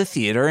go into the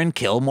theater and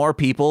kill more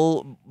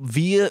people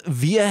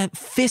via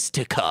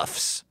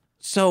fisticuffs.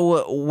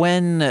 So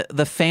when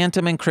the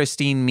Phantom and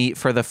Christine meet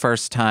for the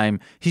first time,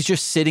 he's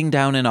just sitting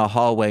down in a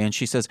hallway and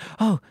she says,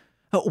 oh,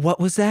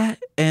 what was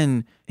that?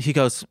 And he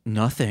goes,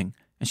 nothing.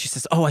 And she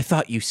says, oh, I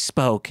thought you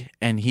spoke.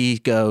 And he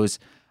goes,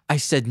 I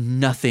said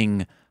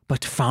nothing,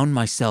 but found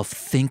myself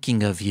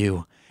thinking of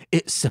you.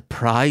 It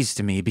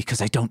surprised me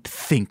because I don't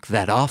think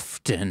that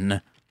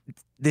often.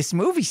 This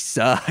movie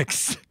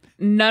sucks.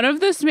 None of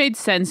this made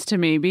sense to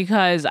me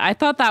because I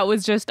thought that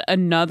was just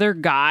another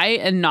guy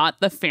and not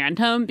the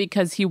Phantom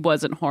because he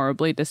wasn't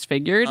horribly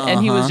disfigured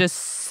and he was just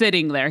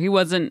sitting there. It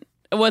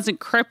wasn't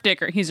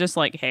cryptic, or he's just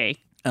like, hey,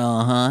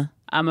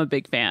 I'm a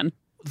big fan.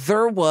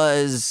 There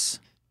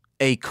was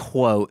a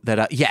quote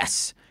that,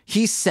 yes,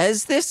 he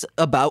says this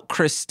about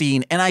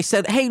Christine. And I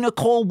said, hey,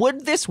 Nicole,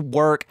 would this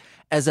work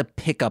as a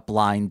pickup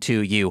line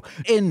to you?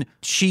 And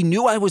she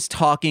knew I was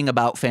talking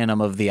about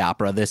Phantom of the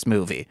Opera, this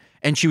movie.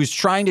 And she was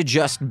trying to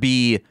just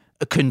be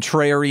a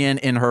contrarian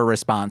in her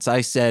response.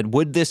 I said,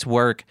 would this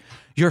work?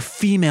 Your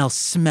female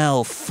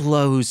smell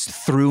flows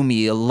through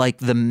me like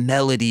the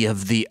melody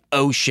of the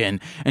ocean.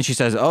 And she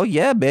says, oh,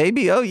 yeah,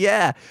 baby. Oh,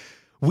 yeah.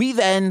 We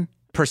then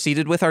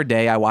proceeded with our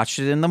day. I watched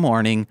it in the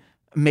morning.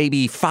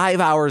 Maybe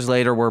 5 hours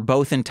later, we're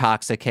both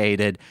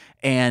intoxicated.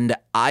 And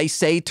I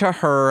say to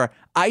her,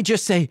 I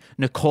just say,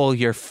 Nicole,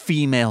 your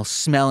female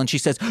smell. And she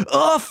says,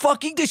 oh,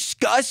 fucking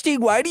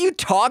disgusting. Why do you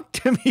talk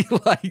to me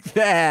like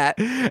that?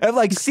 I'm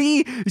like,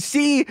 see,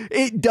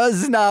 it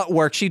does not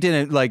work. She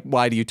didn't like,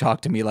 why do you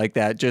talk to me like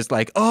that? Just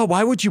like, oh,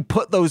 why would you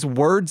put those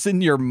words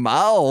in your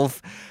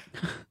mouth?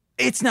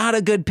 It's not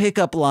a good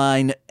pickup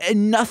line,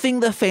 and nothing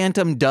the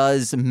Phantom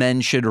does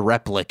men should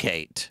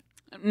replicate.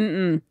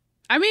 Mm-mm.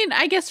 I mean,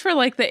 I guess for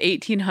like the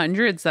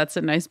 1800s, that's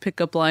a nice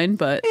pickup line,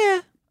 but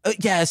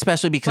Yeah,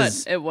 especially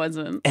because it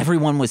wasn't.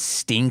 everyone was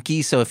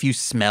stinky, so if you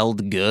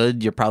smelled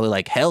good, you're probably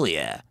like, hell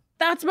yeah.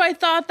 That's my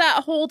thought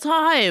that whole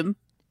time.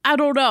 I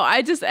don't know.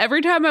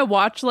 Every time I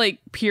watch like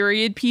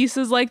period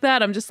pieces like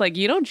that, I'm just like,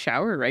 you don't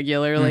shower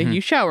regularly. You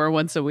shower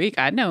once a week.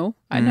 I know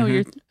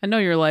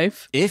your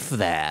life. If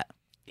that.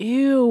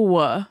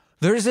 Ew.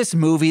 There's this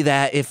movie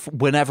that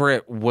whenever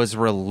it was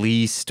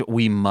released,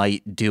 we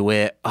might do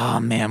it. Oh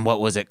man,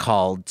 what was it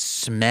called?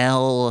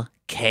 Smell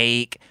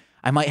Cake.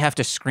 I might have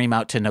to scream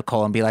out to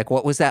Nicole and be like,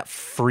 what was that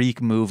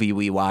freak movie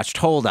we watched?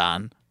 Hold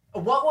on.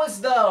 What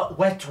was the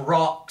Wet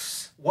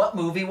Rocks? What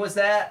movie was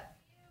that?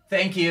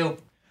 Thank you.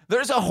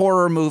 There's a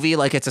horror movie,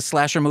 like it's a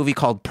slasher movie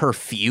called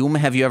Perfume.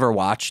 Have you ever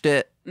watched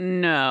it?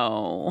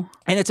 No.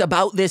 And it's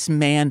about this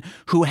man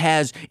who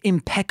has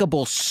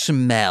impeccable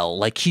smell.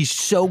 Like he's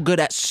so good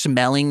at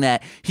smelling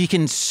that he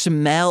can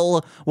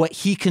smell what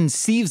he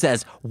conceives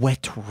as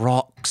wet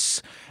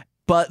rocks.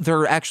 But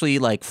they're actually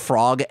like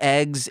frog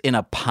eggs in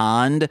a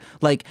pond.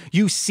 Like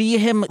you see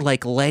him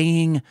like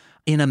laying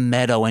in a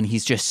meadow and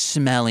he's just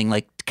smelling,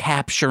 like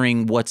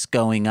capturing what's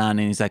going on.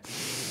 And he's like,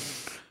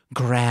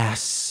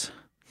 grass,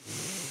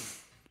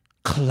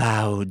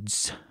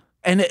 clouds.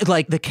 And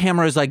like the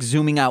camera is like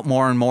zooming out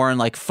more and more and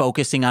like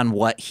focusing on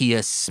what he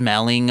is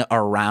smelling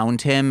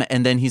around him.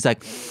 And then he's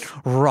like,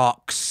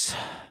 rocks,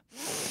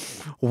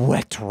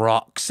 wet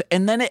rocks.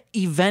 And then it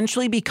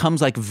eventually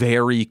becomes like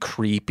very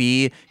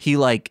creepy. He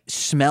like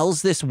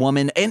smells this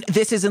woman. And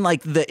this is in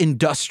like the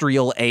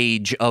industrial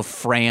age of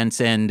France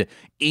and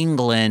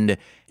England.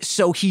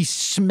 So he's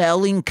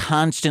smelling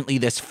constantly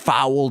this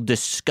foul,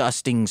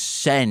 disgusting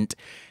scent.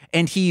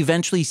 And he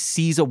eventually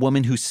sees a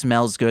woman who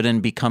smells good and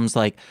becomes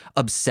like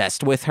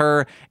obsessed with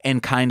her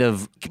and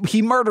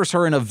he murders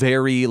her in a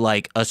very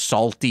like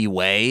assaulty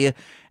way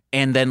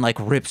and then like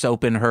rips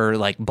open her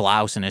like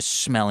blouse and is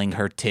smelling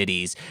her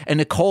titties. And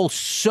Nicole,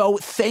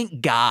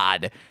 thank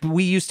God,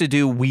 we used to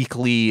do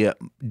weekly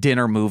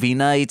dinner movie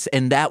nights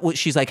and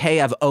she's like, hey,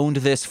 I've owned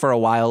this for a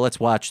while. Let's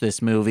watch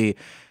this movie.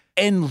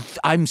 And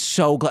I'm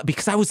so glad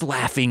because I was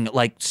laughing,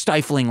 like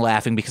stifling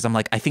laughing because I'm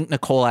like, I think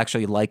Nicole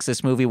actually likes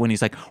this movie when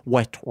he's like,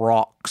 wet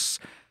rocks.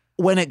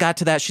 When it got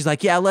to that, she's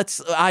like, yeah,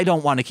 I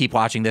don't want to keep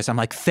watching this. I'm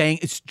like,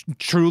 it's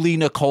truly,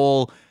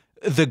 Nicole,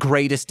 the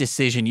greatest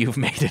decision you've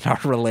made in our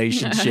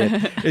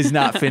relationship is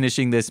not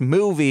finishing this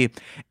movie.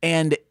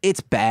 And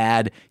it's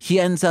bad. He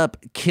ends up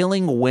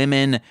killing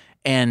women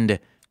and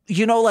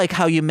you know, like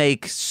how you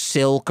make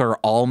silk or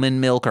almond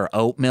milk or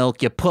oat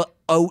milk, you put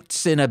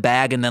oats in a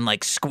bag and then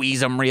like squeeze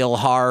them real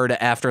hard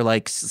after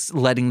like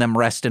letting them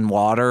rest in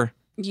water.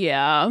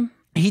 Yeah.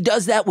 He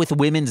does that with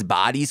women's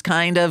bodies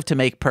kind of to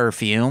make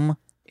perfume.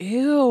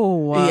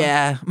 Ew.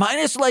 Yeah.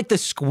 Minus like the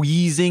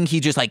squeezing. He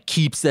just like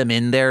keeps them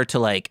in there to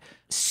like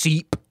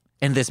seep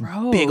in this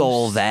big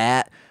old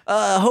vat.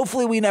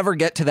 Hopefully we never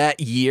get to that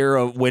year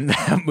of when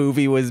that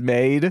movie was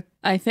made.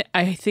 I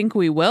think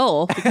we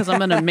will because I'm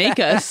going to make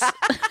us.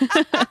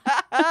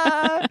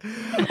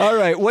 All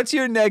right. What's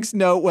your next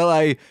note while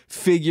I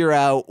figure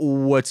out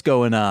what's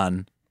going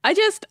on?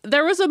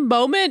 There was a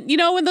moment, you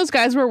know, when those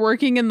guys were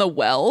working in the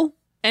well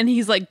and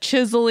he's like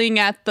chiseling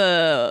at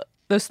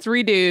those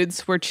three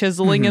dudes were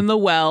chiseling in the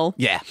well.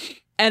 Yeah.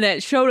 And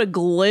it showed a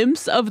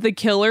glimpse of the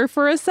killer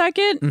for a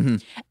second. Mm-hmm.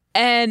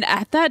 And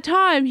at that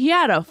time, he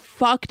had a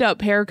fucked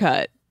up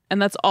haircut.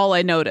 And that's all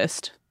I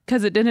noticed.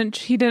 Because he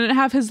didn't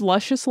have his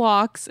luscious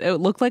locks. It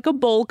looked like a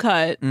bowl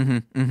cut.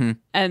 Mm-hmm, mm-hmm.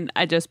 And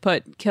I just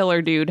put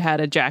killer dude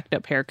had a jacked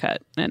up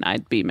haircut. And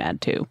I'd be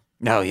mad too.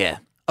 Oh, yeah.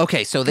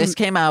 Okay, so this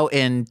came out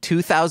in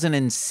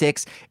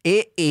 2006.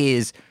 It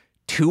is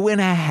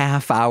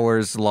 2.5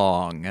 hours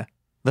long.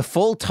 The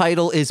full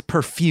title is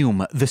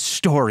Perfume, the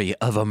Story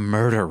of a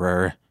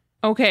Murderer.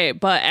 Okay,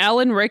 but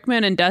Alan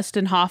Rickman and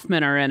Dustin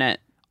Hoffman are in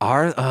it.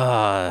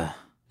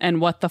 And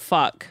what the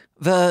fuck?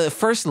 The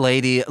first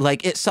lady,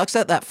 like, it sucks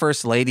that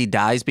first lady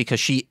dies because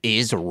she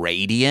is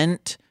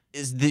radiant.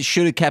 This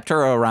should have kept her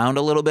around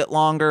a little bit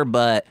longer,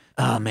 but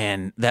oh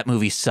man, that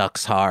movie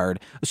sucks hard.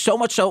 So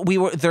much so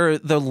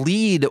the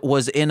lead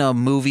was in a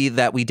movie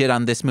that we did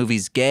on This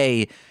Movie's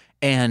Gay,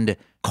 and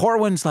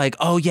Corwin's like,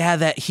 oh yeah,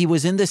 that he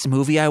was in this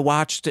movie I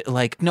watched,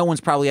 like no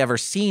one's probably ever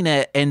seen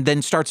it, and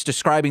then starts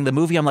describing the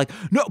movie. I'm like,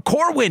 no,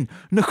 Corwin,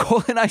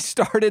 Nicole and I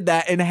started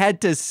that and had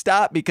to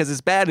stop because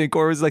it's bad. And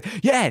Corwin's like,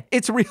 yeah,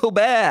 it's real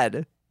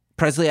bad.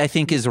 Presley, I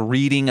think, is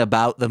reading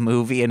about the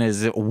movie and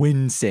is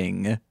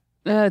wincing.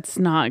 That's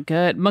not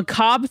good.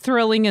 Macabre,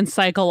 thrilling, and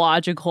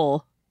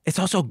psychological. It's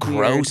also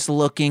gross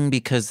looking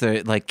because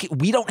they're like,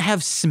 we don't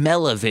have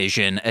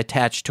smell-o-vision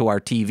attached to our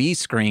TV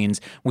screens.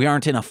 We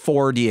aren't in a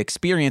 4D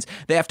experience.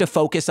 They have to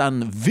focus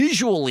on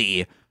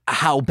visually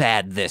how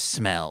bad this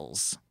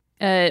smells.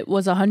 It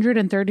was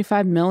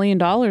 $135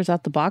 million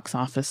at the box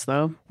office,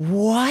 though.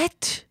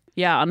 What?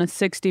 Yeah, on a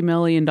 $60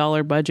 million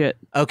budget.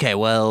 Okay,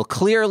 well,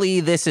 clearly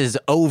this is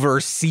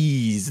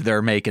overseas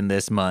they're making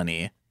this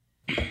money.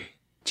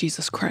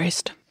 Jesus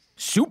Christ.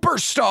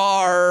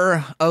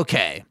 Superstar.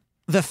 Okay.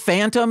 The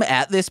Phantom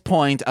at this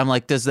point, I'm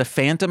like, does the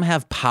Phantom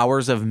have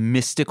powers of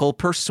mystical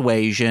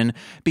persuasion?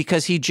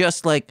 Because he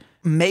just like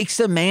makes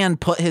a man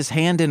put his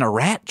hand in a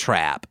rat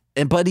trap,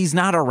 but he's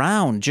not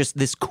around. Just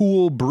this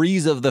cool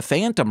breeze of the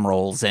Phantom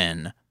rolls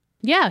in.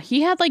 Yeah,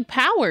 he had like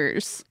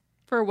powers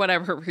for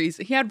whatever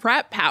reason. He had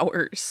rat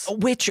powers.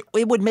 Which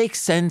it would make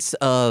sense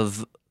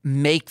of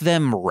make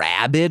them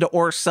rabid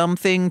or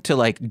something to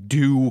like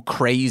do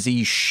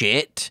crazy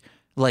shit.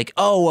 Like,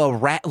 oh, a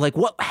rat, like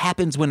what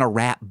happens when a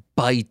rat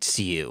bites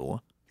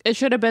you? It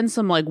should have been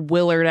some like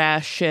Willard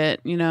ass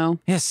shit, you know?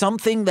 Yeah,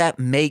 something that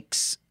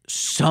makes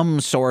some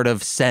sort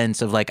of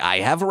sense of like, I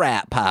have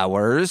rat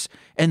powers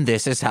and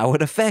this is how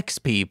it affects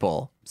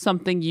people.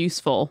 Something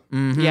useful.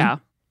 Mm-hmm. Yeah.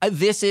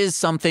 This is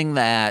something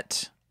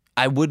that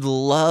I would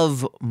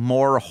love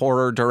more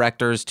horror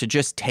directors to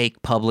just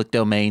take public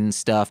domain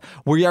stuff.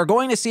 We are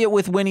going to see it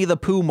with Winnie the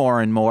Pooh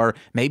more and more.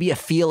 Maybe a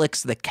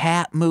Felix the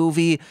Cat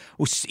movie.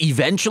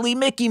 Eventually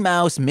Mickey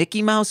Mouse.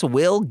 Mickey Mouse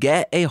will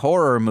get a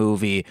horror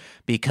movie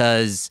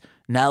because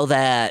now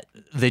that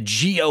the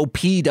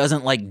GOP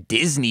doesn't like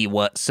Disney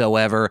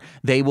whatsoever,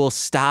 they will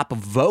stop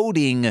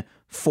voting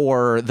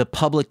for the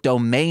public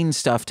domain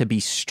stuff to be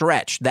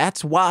stretched.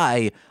 That's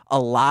why a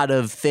lot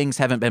of things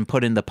haven't been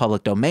put in the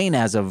public domain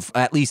as of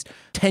at least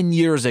 10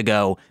 years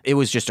ago. It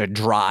was just a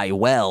dry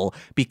well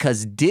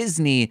because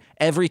Disney,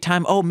 every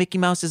time, oh, Mickey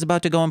Mouse is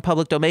about to go in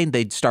public domain,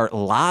 they'd start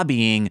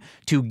lobbying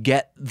to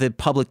get the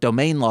public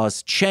domain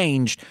laws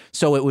changed.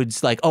 So it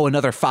was like, oh,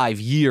 another 5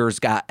 years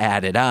got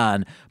added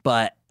on.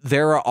 But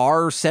there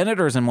are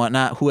senators and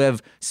whatnot who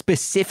have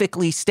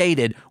specifically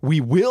stated we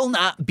will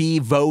not be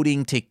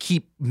voting to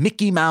keep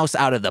Mickey Mouse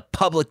out of the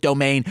public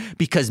domain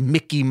because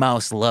Mickey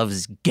Mouse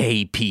loves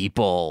gay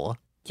people.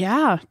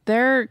 Yeah,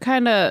 they're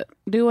kind of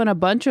doing a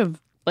bunch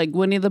of like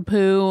Winnie the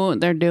Pooh.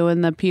 They're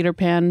doing the Peter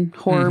Pan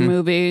horror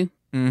movie.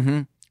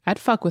 Mm-hmm. I'd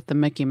fuck with the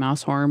Mickey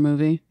Mouse horror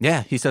movie.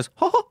 Yeah, he says,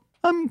 oh,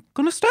 I'm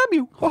going to stab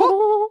you.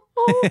 Oh.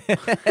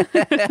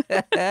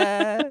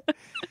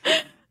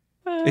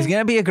 It's going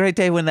to be a great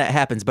day when that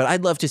happens, but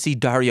I'd love to see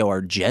Dario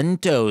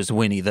Argento's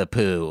Winnie the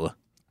Pooh.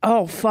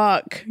 Oh,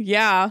 fuck.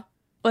 Yeah.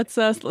 Let's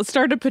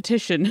start a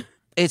petition.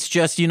 It's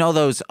just, you know,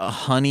 those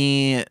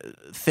honey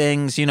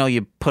things, you know,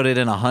 you put it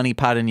in a honey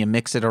pot and you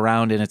mix it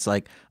around and it's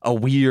like a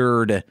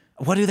weird,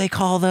 what do they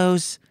call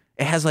those?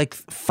 It has like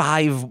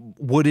 5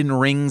 wooden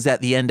rings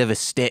at the end of a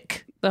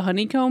stick. The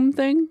honeycomb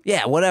thing?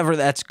 Yeah, whatever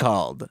that's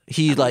called.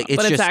 He like it's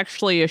but it's just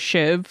actually a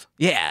shiv.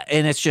 Yeah,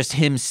 and it's just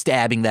him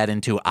stabbing that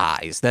into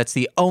eyes. That's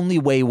the only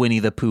way Winnie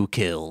the Pooh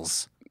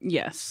kills.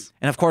 Yes.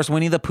 And of course,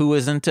 Winnie the Pooh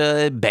isn't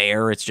a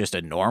bear. It's just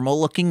a normal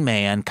looking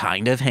man,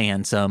 kind of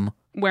handsome.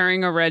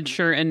 Wearing a red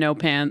shirt and no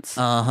pants.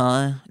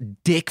 Uh-huh.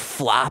 Dick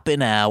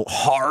flopping out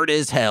hard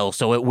as hell.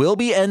 So it will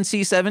be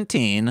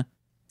NC-17.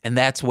 And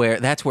that's where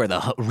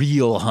the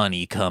real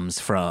honey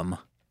comes from.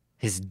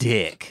 His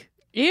dick.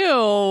 Ew.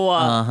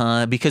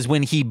 Uh-huh. Because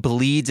when he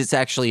bleeds, it's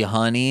actually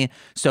honey.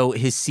 So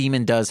his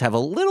semen does have a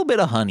little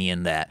bit of honey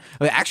in that.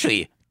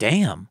 Actually,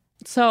 damn.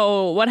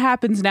 So what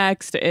happens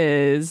next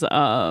is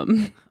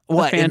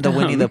what, in the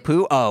Winnie the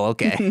Pooh? Oh,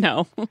 okay.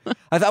 No.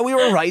 I thought we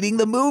were writing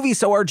the movie,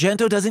 so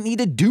Argento doesn't need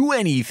to do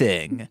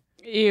anything.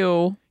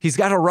 Ew. He's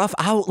got a rough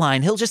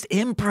outline. He'll just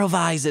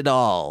improvise it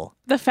all.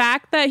 The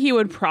fact that he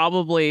would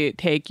probably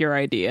take your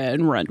idea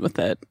and run with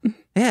it.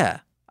 Yeah.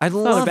 I'd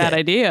love it. Not a bad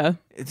idea.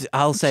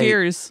 I'll say,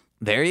 cheers.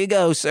 There you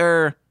go,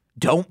 sir.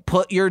 Don't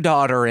put your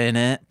daughter in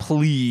it,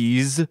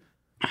 please.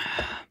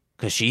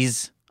 Because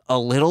she's a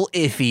little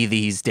iffy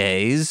these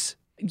days.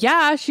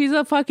 Yeah, she's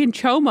a fucking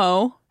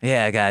chomo.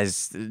 Yeah,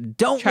 guys,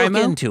 don't look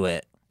into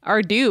it.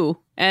 Or do,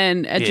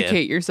 and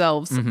educate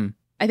yourselves. Mm-hmm.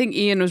 I think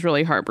Ian was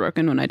really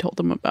heartbroken when I told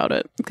him about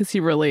it because he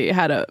really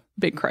had a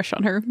big crush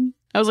on her.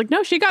 I was like,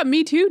 no, she got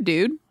me too,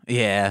 dude.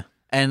 Yeah,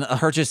 and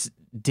her just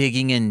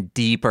digging in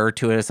deeper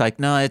to it. It's like,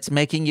 no, it's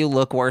making you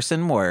look worse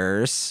and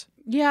worse.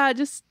 Yeah,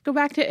 just go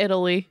back to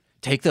Italy.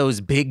 Take those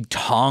big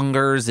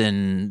tongers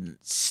and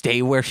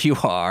stay where you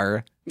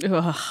are.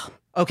 Ugh.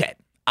 Okay,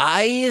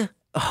 I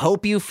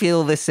hope you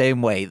feel the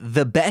same way.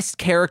 The best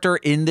character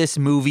in this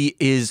movie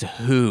is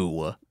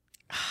who?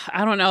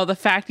 I don't know. The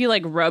fact you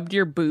like rubbed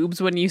your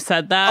boobs when you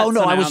said that. Oh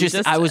no, so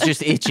I was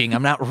just itching.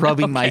 I'm not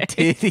rubbing my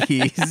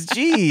titties.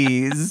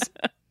 Jeez.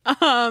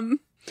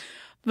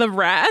 The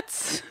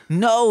rats?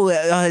 No,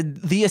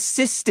 the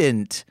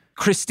assistant.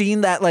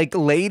 Christine, that like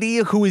lady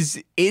who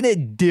is in a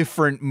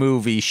different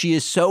movie. She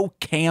is so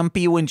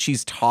campy when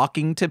she's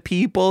talking to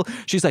people.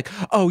 She's like,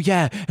 oh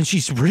yeah, and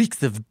she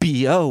reeks of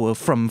BO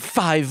from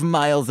 5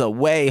 miles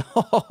away.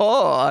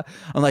 I'm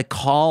like,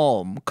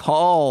 calm.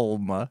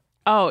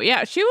 Oh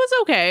yeah, she was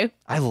okay.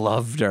 I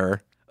loved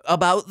her.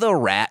 About the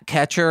rat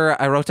catcher,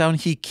 I wrote down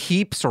he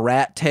keeps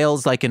rat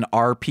tails like an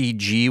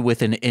RPG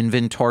with an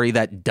inventory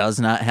that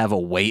does not have a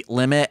weight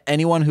limit.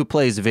 Anyone who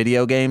plays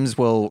video games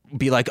will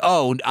be like,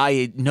 oh,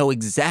 I know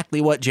exactly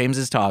what James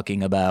is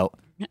talking about.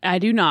 I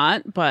do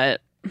not,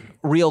 but...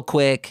 Real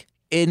quick,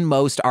 in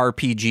most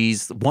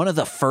RPGs, one of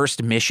the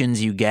first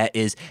missions you get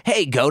is,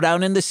 hey, go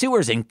down in the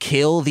sewers and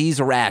kill these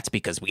rats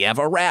because we have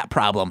a rat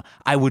problem.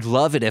 I would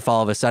love it if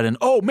all of a sudden,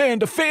 oh man,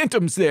 the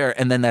Phantom's there.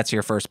 And then that's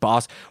your first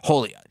boss.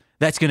 Holy,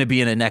 that's going to be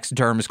in the next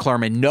Derms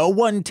Clerman. No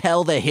one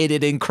tell the Hit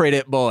It and Crit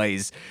It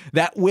boys.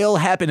 That will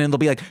happen. And they'll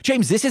be like,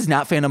 James, this is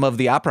not Phantom of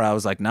the Opera. I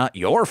was like, not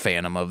your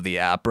Phantom of the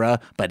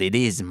Opera, but it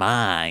is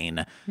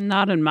mine.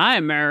 Not in my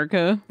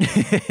America.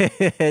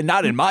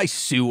 Not in my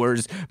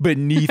sewers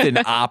beneath an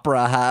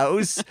opera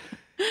house.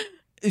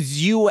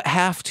 You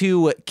have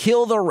to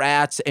kill the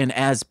rats. And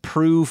as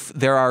proof,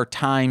 there are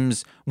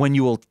times when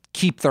you will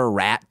keep their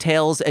rat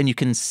tails and you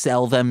can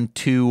sell them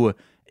to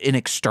an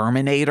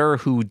exterminator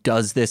who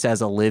does this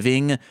as a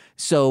living.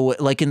 So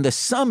like in the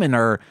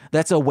Summoner,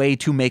 that's a way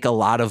to make a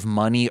lot of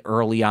money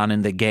early on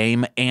in the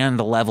game and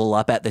level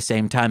up at the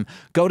same time.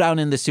 Go down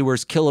in the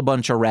sewers, kill a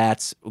bunch of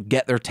rats,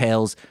 get their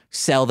tails,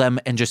 sell them,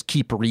 and just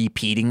keep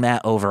repeating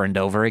that over and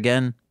over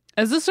again.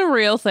 Is this a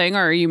real thing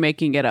or are you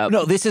making it up?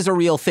 No, this is a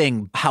real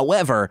thing.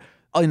 However,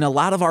 in a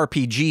lot of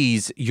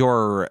RPGs,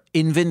 your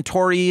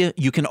inventory,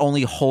 you can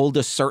only hold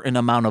a certain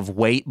amount of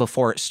weight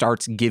before it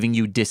starts giving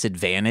you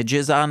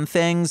disadvantages on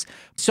things.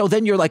 So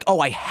then you're like,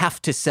 oh, I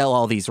have to sell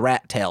all these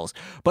rat tails.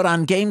 But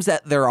on games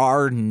that there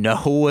are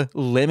no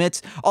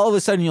limits, all of a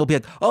sudden you'll be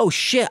like, oh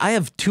shit, I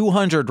have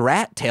 200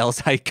 rat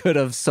tails I could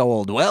have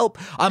sold. Well,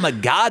 I'm a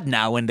god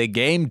now in the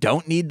game,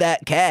 don't need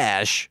that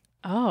cash.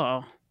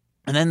 Oh.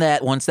 And then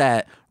once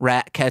that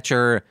rat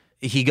catcher,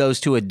 he goes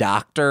to a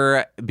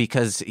doctor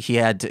because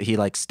he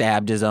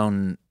stabbed his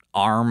own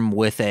arm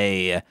with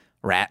a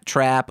rat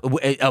trap,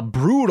 a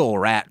brutal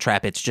rat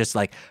trap. It's just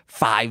like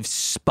 5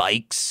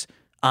 spikes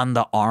on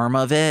the arm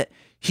of it.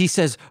 He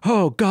says,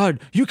 oh God,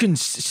 you can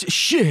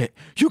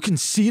you can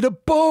see the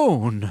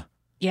bone.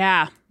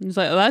 Yeah. He's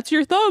like, that's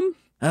your thumb.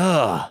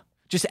 Ugh.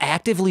 Just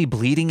actively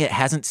bleeding. It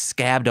hasn't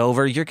scabbed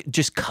over.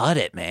 Just cut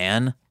it,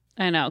 man.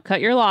 I know.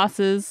 Cut your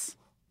losses.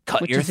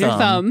 Cut which your is thumb. Your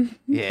thumb.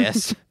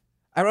 Yes.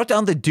 I wrote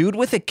down the dude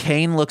with the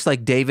cane looks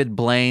like David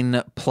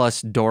Blaine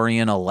plus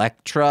Dorian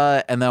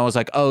Electra. And then I was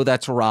like, oh,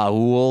 that's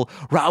Raoul.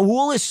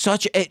 Raoul is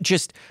such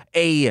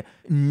a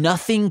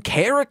nothing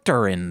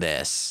character in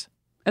this.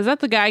 Is that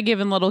the guy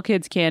giving little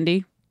kids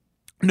candy?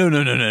 No.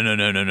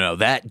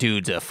 That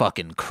dude's a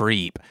fucking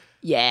creep.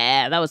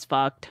 Yeah, that was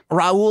fucked.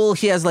 Raoul,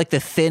 he has like the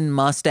thin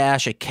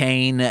mustache, a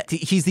cane.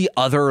 He's the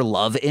other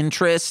love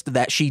interest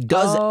that she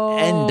does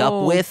end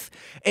up with.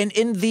 And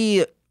in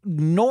the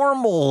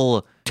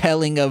normal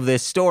telling of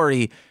this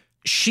story,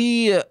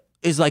 she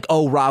is like,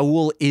 oh,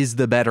 Raoul is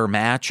the better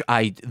match.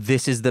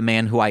 This is the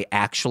man who I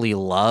actually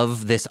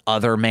love. This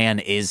other man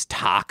is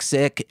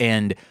toxic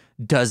and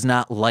does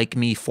not like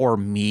me for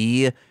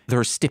me. There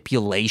are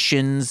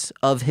stipulations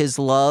of his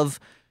love.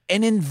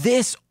 And in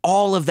this,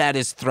 all of that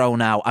is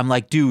thrown out. I'm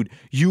like, dude,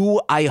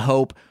 I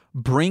hope,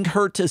 bring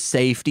her to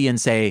safety and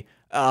say,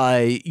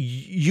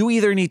 you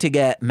either need to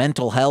get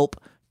mental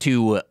help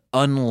to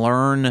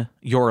unlearn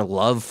your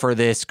love for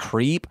this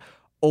creep,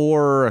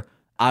 or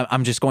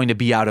I'm just going to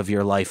be out of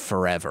your life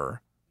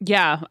forever.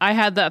 Yeah, I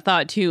had that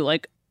thought too.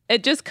 Like,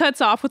 it just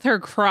cuts off with her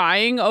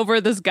crying over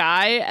this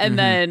guy. And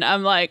then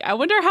I'm like, I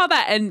wonder how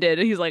that ended.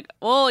 He's like,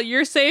 well,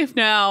 you're safe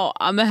now.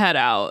 I'm gonna head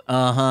out.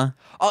 Uh-huh.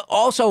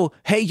 Also,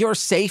 hey, you're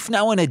safe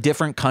now in a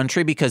different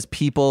country because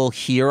people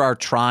here are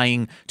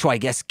trying to, I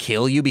guess,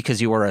 kill you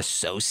because you were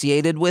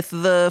associated with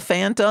the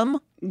Phantom.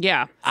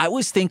 Yeah. I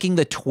was thinking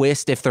the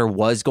twist, if there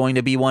was going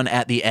to be one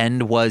at the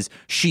end, was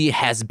she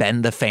has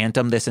been the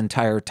Phantom this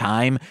entire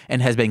time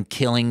and has been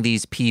killing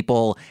these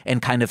people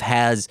and kind of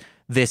has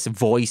this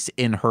voice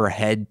in her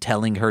head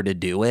telling her to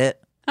do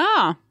it.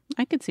 Ah,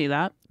 I could see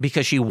that.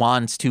 Because she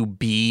wants to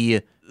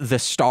be the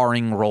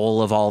starring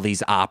role of all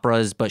these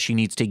operas, but she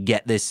needs to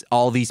get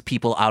all these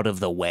people out of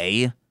the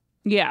way.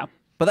 Yeah.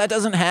 But that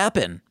doesn't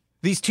happen.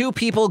 These two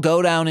people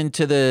go down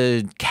into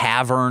the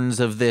caverns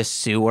of this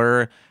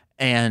sewer,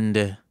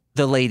 and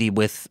the lady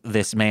with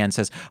this man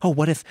says, oh,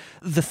 what if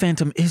the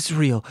Phantom is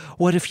real?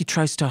 What if he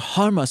tries to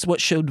harm us?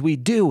 What should we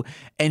do?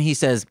 And he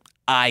says,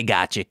 I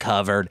got you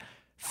covered.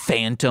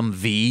 Phantom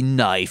V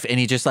knife. And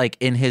he just like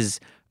in his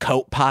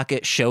coat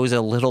pocket shows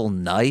a little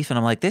knife. And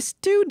I'm like, this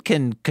dude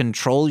can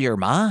control your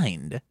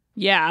mind.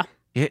 Yeah.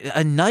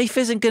 A knife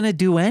isn't going to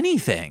do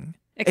anything.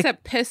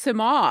 Except piss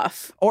him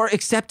off. Or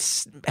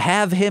except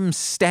have him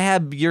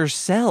stab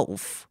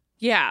yourself.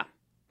 Yeah.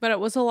 But it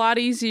was a lot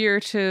easier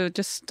to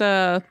just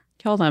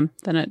kill them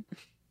than it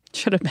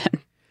should have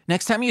been.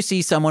 Next time you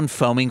see someone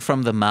foaming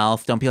from the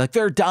mouth, don't be like,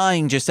 they're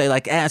dying. Just say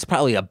like, it's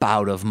probably a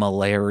bout of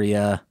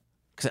malaria.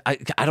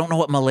 I don't know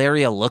what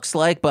malaria looks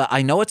like, but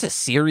I know it's a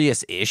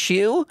serious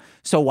issue.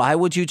 So why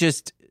would you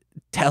just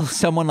tell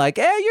someone like,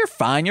 you're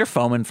fine. You're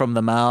foaming from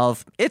the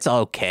mouth. It's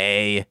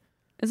okay.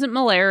 Isn't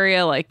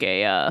malaria like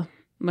a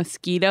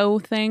mosquito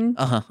thing?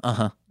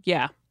 Uh-huh.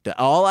 Yeah.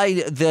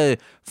 The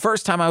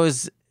first time I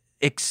was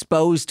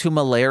exposed to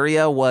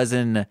malaria was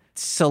in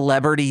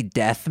Celebrity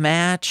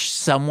Deathmatch.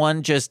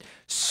 Someone just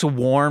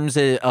swarms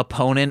an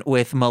opponent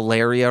with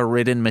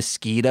malaria-ridden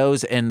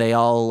mosquitoes, and they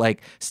all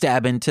like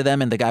stab into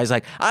them, and the guy's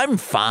like, I'm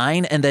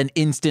fine, and then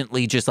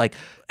instantly just like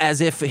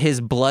as if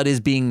his blood is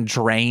being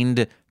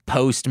drained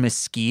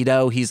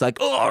post-mosquito, he's like,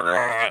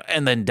 "Ugh,"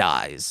 and then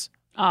dies.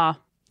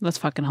 That's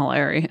fucking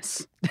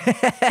hilarious.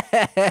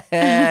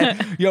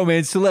 Yo,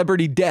 man,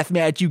 Celebrity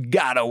Deathmatch, you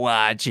gotta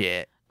watch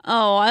it.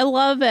 Oh, I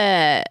love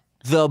it.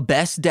 The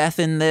best death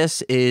in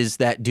this is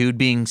that dude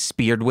being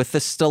speared with the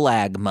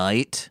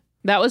stalagmite.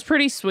 That was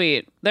pretty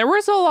sweet. There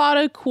was a lot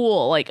of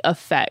cool like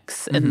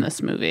effects in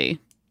this movie.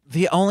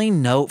 The only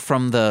note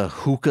from the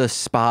hookah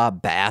spa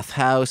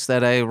bathhouse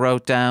that I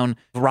wrote down,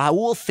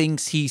 Raul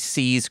thinks he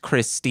sees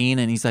Christine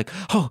and he's like,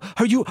 oh,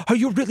 are you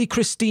really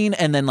Christine?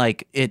 And then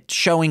like it's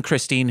showing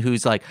Christine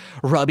who's like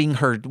rubbing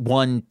her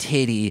one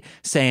titty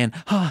saying,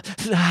 oh,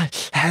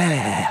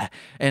 and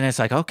it's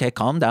like, okay,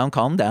 calm down.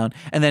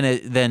 And then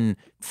it then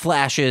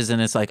flashes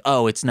and it's like,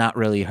 oh, it's not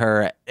really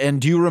her. And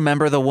do you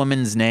remember the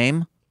woman's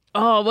name?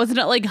 Oh, wasn't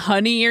it like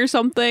Honey or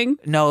something?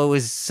 No, it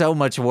was so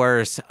much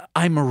worse.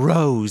 I'm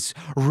Rose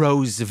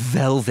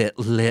Velvet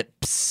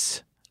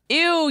Lips.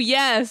 Ew,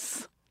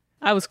 yes.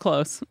 I was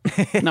close.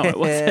 No, it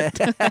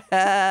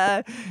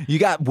wasn't. You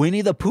got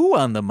Winnie the Pooh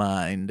on the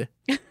mind.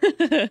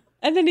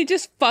 And then he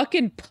just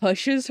fucking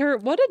pushes her.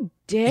 What a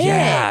dick.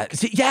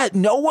 Yeah,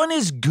 no one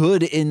is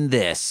good in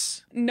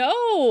this.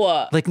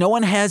 No. Like, no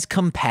one has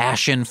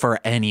compassion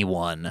for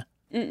anyone.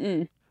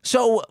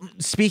 So,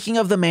 speaking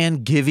of the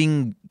man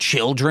giving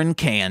children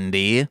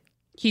candy.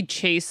 He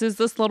chases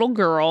this little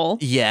girl.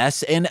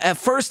 Yes, and at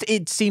first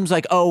it seems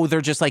like, oh,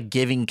 they're just like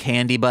giving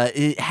candy, but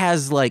it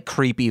has like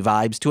creepy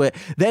vibes to it.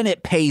 Then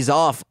it pays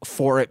off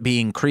for it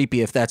being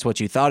creepy if that's what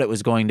you thought it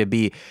was going to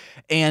be.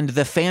 And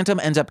the Phantom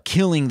ends up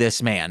killing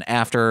this man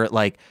after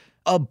like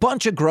a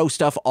bunch of gross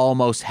stuff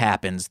almost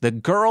happens. The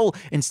girl,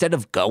 instead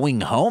of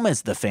going home,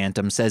 as the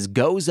Phantom says,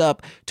 goes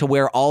up to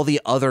where all the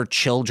other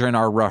children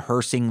are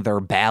rehearsing their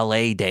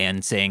ballet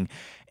dancing.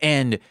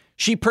 And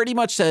she pretty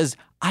much says,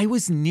 I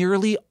was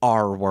nearly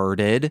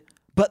R-worded,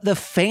 but the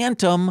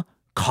Phantom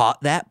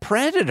caught that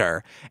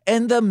predator.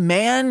 And the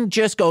man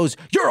just goes,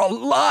 you're a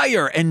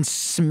liar, and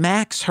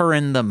smacks her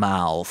in the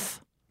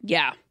mouth.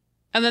 Yeah.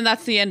 And then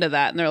that's the end of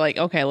that. And they're like,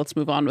 okay, let's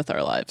move on with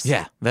our lives.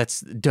 Yeah,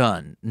 that's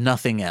done.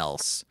 Nothing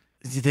else.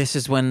 This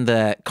is when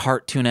the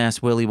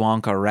cartoon-ass Willy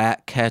Wonka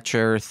rat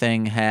catcher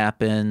thing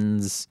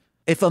happens.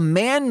 If a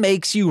man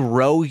makes you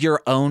row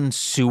your own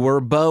sewer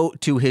boat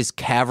to his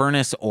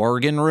cavernous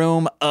organ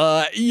room,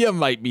 you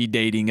might be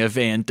dating a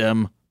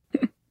Phantom.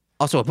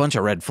 Also, a bunch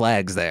of red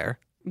flags there.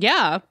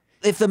 Yeah.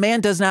 If the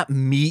man does not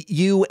meet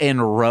you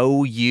and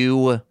row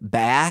you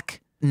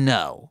back,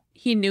 no.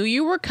 He knew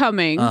you were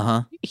coming.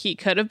 He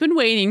could have been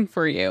waiting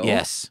for you.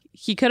 Yes.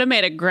 He could have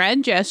made a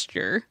grand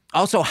gesture.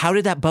 Also, how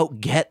did that boat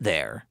get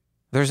there?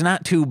 There's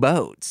not two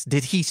boats.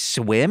 Did he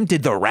swim?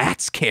 Did the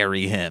rats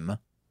carry him?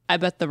 I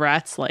bet the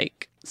rats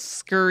like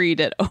scurried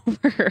it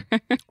over.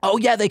 Oh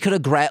yeah, they could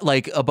have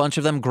like a bunch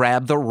of them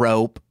grabbed the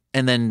rope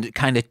and then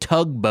kind of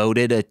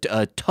tugboated,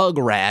 tug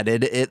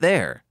ratted it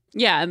there.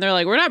 Yeah, and they're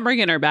like, we're not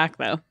bringing her back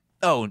though.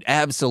 Oh,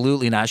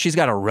 absolutely not. She's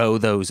got to row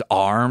those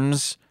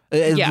arms.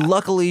 Yeah.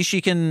 Luckily,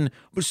 she can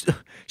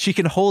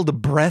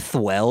hold breath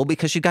well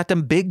because she got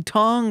them big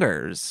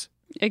tongers.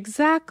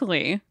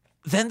 Exactly.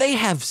 Then they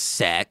have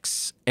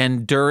sex,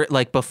 and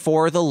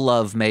before the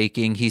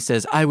lovemaking, he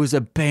says, I was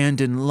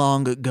abandoned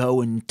long ago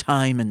in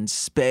time and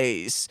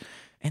space.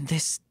 And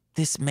this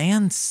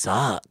man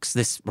sucks.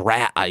 This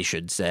rat, I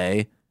should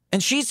say.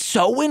 And she's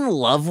so in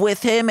love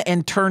with him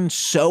and turns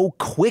so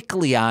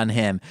quickly on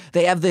him.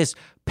 They have this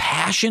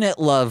passionate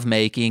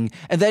lovemaking,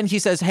 and then he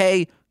says,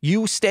 hey,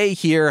 you stay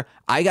here.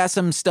 I got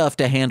some stuff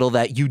to handle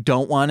that you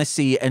don't want to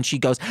see. And she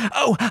goes,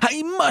 oh,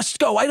 I must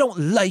go. I don't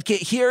like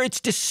it here. It's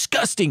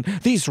disgusting.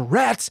 These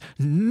rats,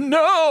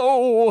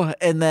 no.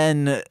 And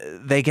then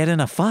they get in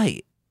a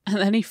fight. And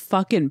then he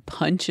fucking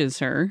punches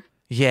her.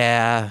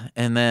 Yeah.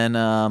 And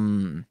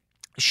then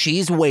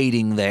she's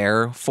waiting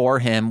there for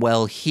him.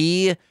 Well,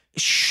 he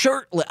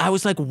shirtless. I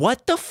was like,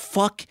 what the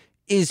fuck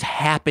is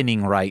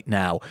happening right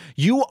now?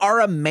 You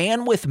are a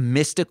man with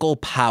mystical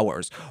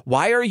powers.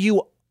 Why are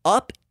you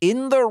up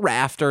in the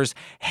rafters,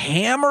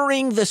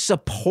 hammering the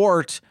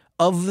support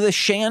of the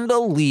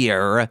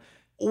chandelier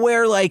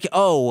where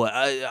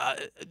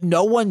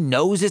no one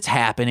knows it's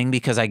happening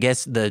because I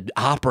guess the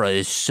opera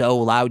is so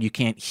loud you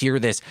can't hear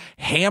this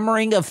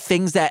hammering of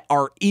things that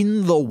are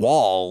in the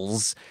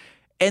walls.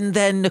 And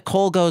then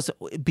Nicole goes,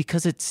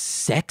 because it's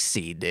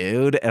sexy,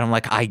 dude. And I'm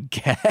like, I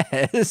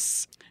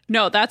guess.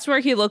 No, that's where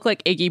he looked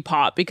like Iggy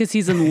Pop because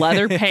he's in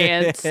leather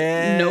pants,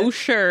 no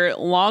shirt,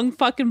 long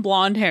fucking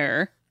blonde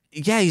hair.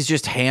 Yeah, he's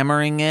just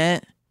hammering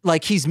it.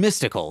 Like, he's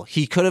mystical.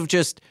 He could have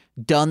just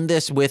done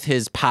this with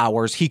his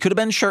powers. He could have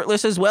been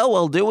shirtless as well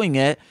while doing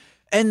it.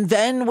 And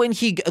then when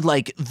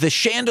the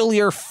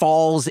chandelier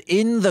falls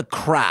in the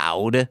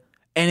crowd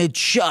and it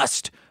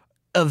just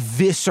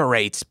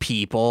eviscerates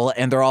people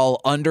and they're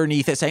all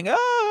underneath it saying,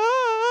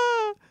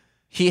 ah.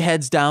 he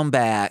heads down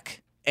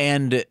back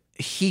and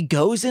he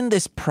goes in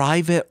this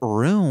private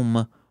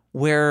room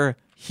where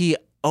he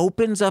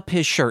opens up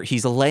his shirt.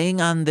 He's laying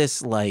on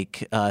this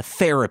like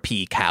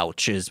therapy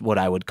couch is what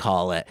I would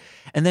call it.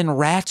 And then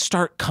rats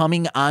start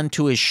coming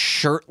onto his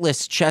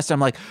shirtless chest. I'm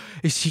like,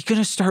 is he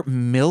going to start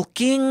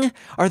milking?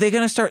 Are they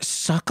going to start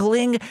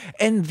suckling?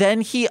 And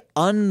then he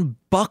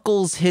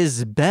unbuckles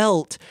his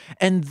belt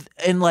and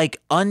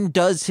like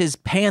undoes his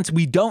pants.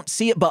 We don't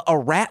see it, but a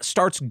rat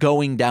starts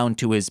going down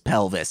to his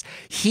pelvis.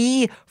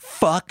 He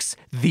fucks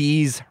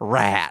these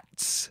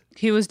rats.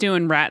 He was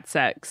doing rat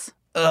sex.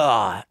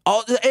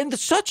 And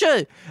such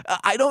a,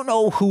 I don't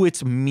know who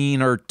it's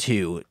meaner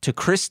to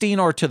Christine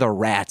or to the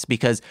rats,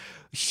 because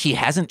he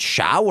hasn't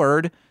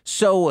showered.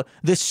 So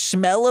the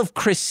smell of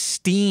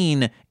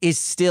Christine is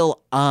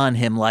still on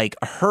him. Like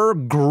her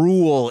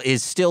gruel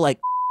is still like,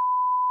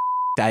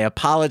 I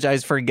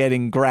apologize for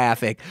getting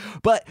graphic,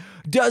 but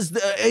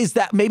is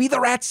that maybe the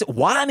rats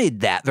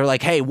wanted that? They're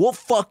like, hey, we'll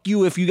fuck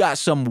you if you got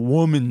some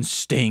woman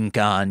stink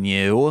on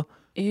you.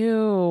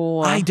 Ew.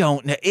 I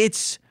don't know.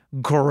 It's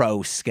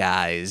gross,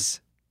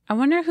 guys. I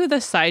wonder who the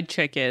side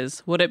chick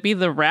is. Would it be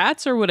the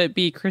rats or would it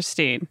be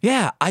Christine?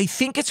 Yeah, I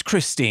think it's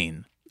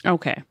Christine.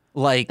 Okay.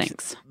 Like,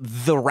 thanks.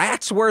 The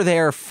rats were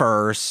there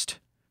first,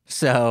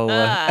 so...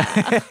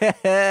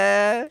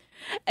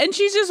 And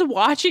she's just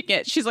watching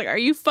it. She's like, are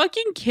you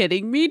fucking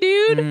kidding me,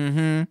 dude?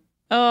 Mm-hmm.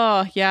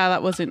 Oh, yeah,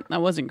 that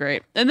wasn't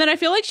great. And then I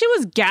feel like she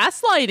was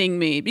gaslighting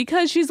me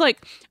because she's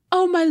like,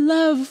 oh, my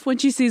love, when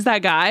she sees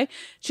that guy.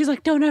 She's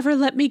like, don't ever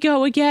let me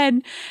go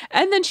again.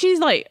 And then she's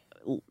like,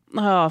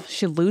 oh,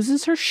 she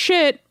loses her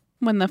shit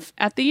when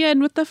at the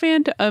end with the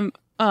phantom.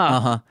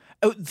 Uh-huh.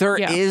 Oh, there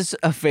is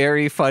a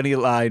very funny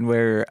line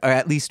where, or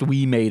at least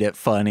we made it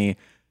funny.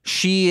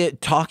 She,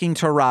 talking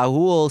to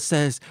Raul,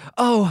 says,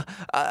 oh,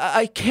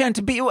 I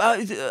can't be,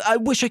 I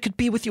wish I could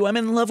be with you. I'm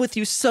in love with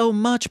you so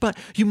much, but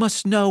you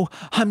must know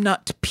I'm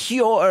not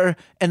pure.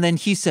 And then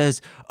he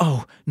says,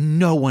 oh,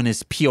 no one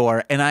is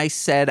pure. And I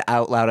said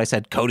out loud, I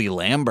said, Cody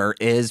Lambert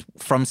is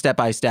from Step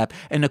by Step.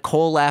 And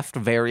Nicole laughed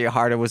very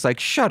hard and was like,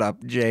 shut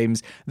up,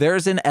 James.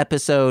 There's an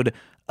episode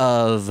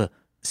of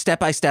Step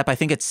by Step, I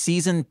think it's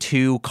season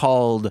 2,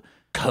 called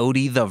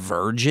Cody the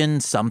Virgin,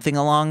 something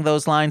along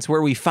those lines,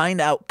 where we find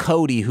out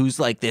Cody, who's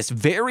like this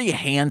very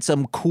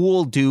handsome,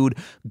 cool dude,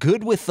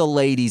 good with the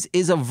ladies,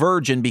 is a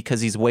virgin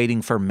because he's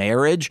waiting for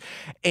marriage.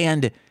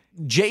 And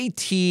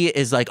JT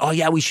is like, oh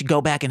yeah, we should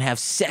go back and have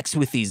sex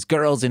with these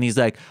girls. And he's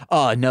like,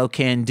 oh, no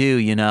can do,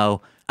 you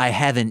know, I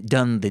haven't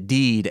done the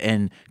deed.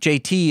 And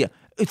JT,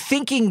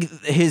 thinking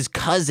his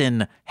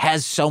cousin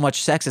has so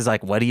much sex, is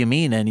like, what do you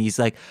mean? And he's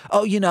like,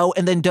 oh, you know,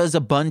 and then does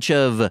a bunch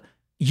of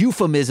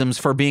euphemisms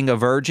for being a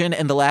virgin.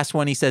 And the last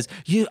one he says,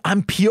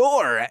 I'm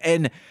pure.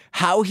 And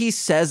how he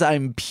says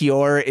I'm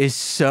pure is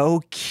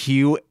so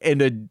cute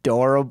and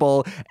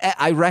adorable.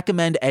 I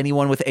recommend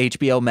anyone with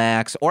HBO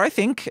Max, or I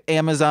think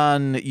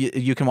Amazon,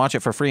 you can watch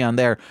it for free on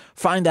there.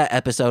 Find that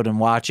episode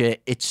and watch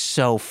it. It's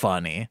so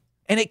funny.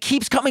 And it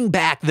keeps coming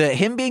back.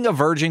 Him being a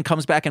virgin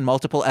comes back in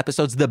multiple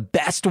episodes. The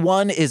best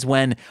one is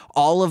when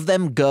all of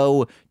them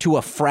go to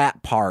a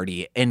frat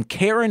party and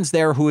Karen's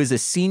there, who is a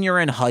senior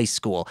in high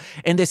school.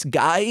 And this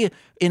guy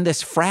in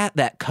this frat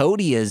that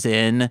Cody is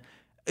in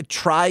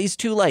tries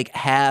to like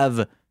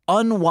have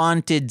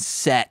unwanted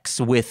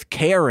sex with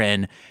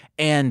Karen.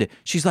 And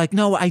she's like,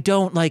 no, I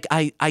don't, like,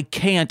 I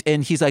can't.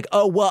 And he's like,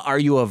 oh, what, are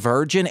you a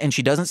virgin? And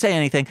she doesn't say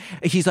anything.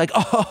 He's like,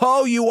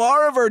 oh, you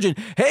are a virgin.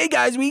 Hey,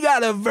 guys, we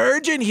got a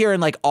virgin here.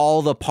 And like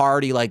all the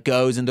party like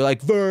goes and they're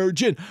like,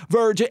 virgin,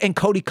 virgin. And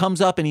Cody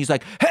comes up and he's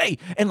like, hey,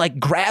 and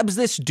like grabs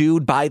this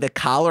dude by the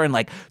collar and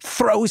like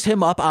throws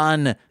him up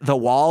on the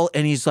wall.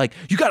 And he's like,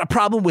 you got a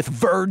problem with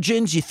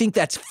virgins? You think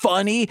that's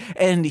funny?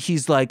 And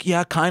he's like,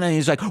 yeah, kind of. And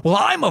he's like, well,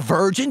 I'm a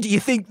virgin. Do you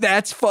think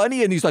that's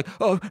funny? And he's like,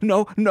 oh,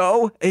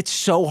 no. It's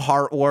so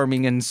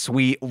heartwarming and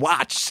sweet.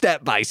 Watch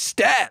Step by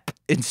Step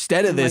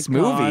instead of this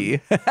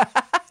movie.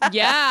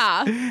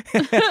 Yeah.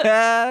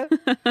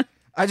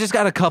 I just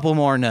got a couple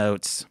more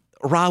notes.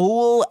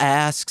 Raul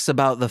asks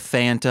about the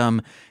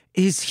Phantom.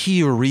 Is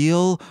he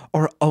real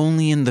or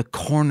only in the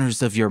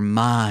corners of your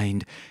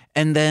mind?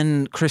 And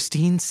then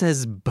Christine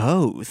says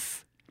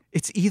both.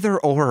 It's either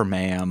or,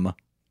 ma'am.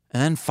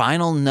 And then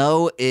final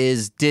note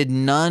is, did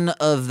none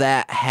of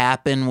that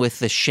happen with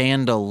the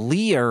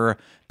chandelier?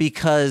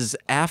 Because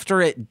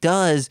after it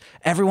does,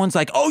 everyone's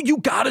like, oh, you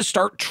got to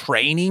start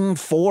training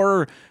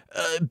for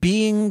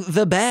being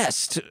the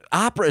best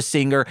opera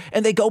singer.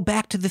 And they go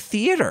back to the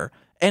theater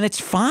and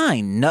it's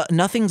fine.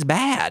 Nothing's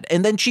bad.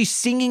 And then she's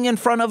singing in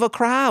front of a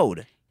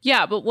crowd.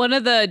 Yeah, but one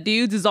of the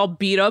dudes is all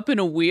beat up in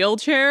a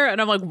wheelchair. And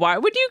I'm like, why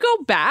would you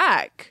go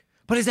back?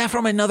 But is that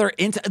from another...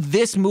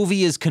 This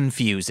movie is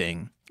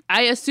confusing.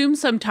 I assume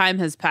some time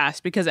has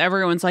passed because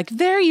everyone's like,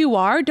 there you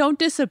are. Don't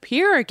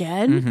disappear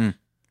again. Mm-hmm.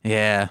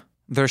 Yeah.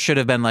 There should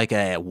have been like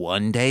a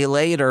 1 day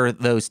later,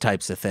 those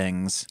types of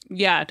things.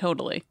 Yeah,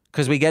 totally.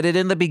 Because we get it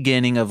in the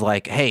beginning of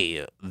like,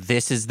 hey,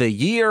 this is the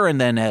year,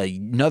 and then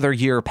another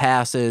year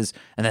passes,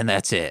 and then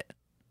that's it.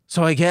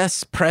 So I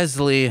guess,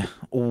 Presley,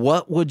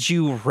 what would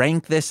you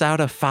rank this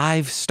out of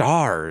 5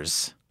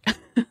 stars?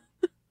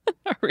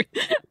 Are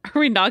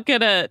we not going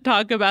to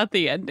talk about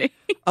the ending?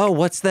 Oh,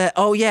 what's that?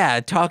 Oh,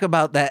 yeah. Talk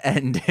about that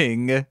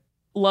ending.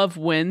 Love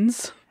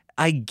wins.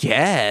 I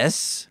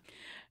guess.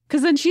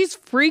 Because then she's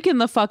freaking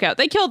the fuck out.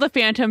 They kill the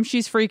Phantom.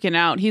 She's freaking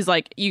out. He's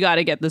like, you got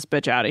to get this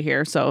bitch out of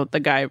here. So the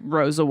guy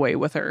rows away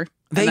with her.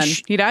 And then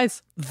he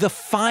dies. The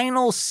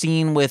final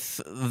scene with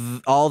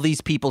all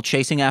these people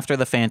chasing after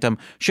the Phantom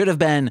should have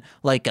been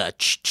like a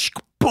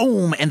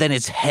boom, and then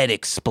his head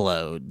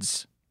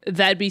explodes.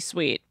 That'd be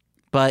sweet.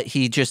 But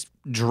he just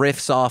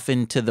drifts off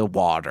into the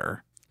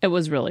water. It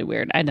was really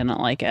weird. I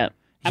didn't like it.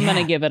 I'm going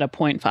to give it a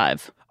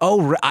 0.5.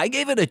 Oh, I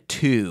gave it a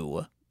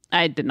 2.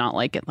 I did not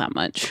like it that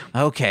much.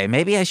 Okay,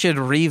 maybe I should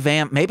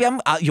revamp. Maybe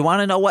you want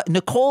to know what?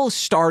 Nicole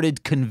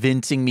started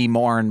convincing me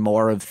more and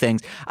more of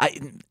things.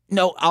 I'm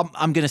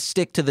going to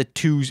stick to the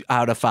 2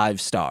 out of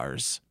 5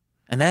 stars.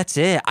 And that's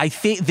it. I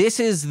think this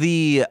is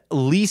the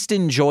least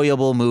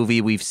enjoyable movie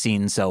we've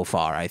seen so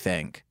far, I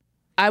think.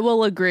 I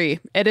will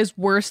agree. It is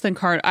worse than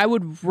I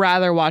would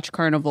rather watch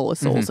Carnival of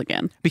Souls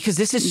again. Because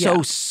this is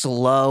so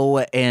slow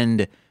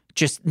and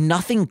just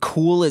nothing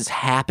cool is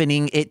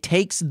happening. It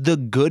takes the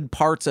good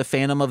parts of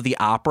Phantom of the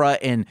Opera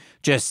and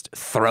just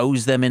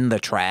throws them in the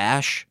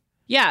trash.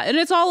 Yeah, and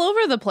it's all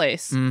over the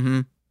place.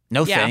 Mm-hmm.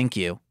 No, thank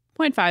you.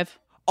 0.5.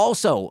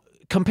 Also,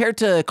 compared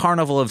to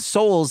Carnival of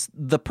Souls,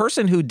 the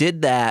person who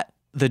did that,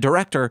 the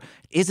director,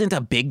 isn't a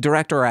big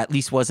director, or at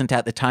least wasn't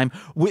at the time.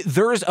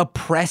 There's a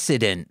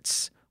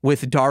precedence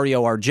with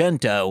Dario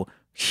Argento.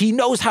 He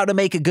knows how to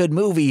make a good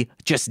movie,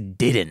 just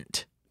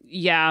didn't.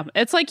 Yeah,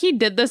 it's like he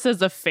did this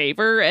as a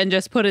favor and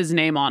just put his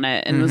name on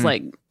it and was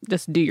like,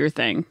 just do your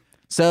thing.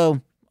 So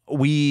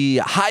we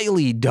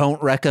highly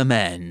don't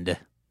recommend.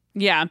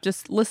 Yeah,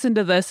 just listen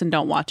to this and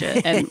don't watch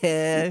it.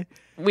 And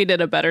we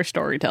did a better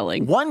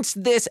storytelling. Once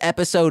this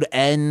episode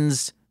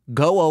ends,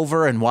 go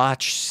over and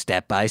watch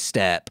Step by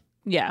Step.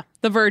 Yeah,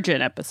 the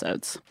Virgin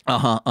episodes.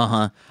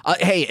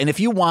 Hey, and if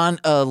you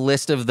want a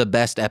list of the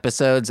best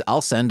episodes,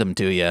 I'll send them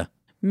to you.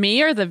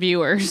 Me or the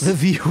viewers? The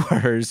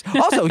viewers.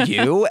 Also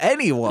you,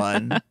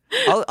 anyone.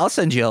 I'll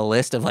send you a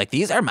list of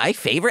these are my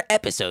favorite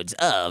episodes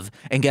of.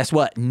 And guess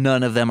what?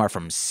 None of them are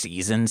from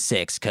season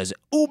 6 because,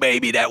 ooh,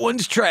 baby, that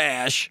one's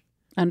trash.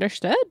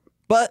 Understood.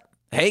 But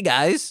hey,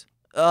 guys.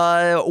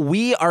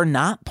 We are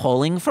not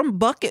pulling from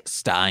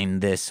Bucketstein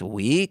this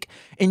week.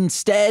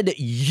 Instead,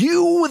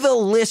 you, the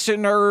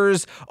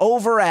listeners,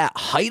 over at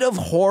Height of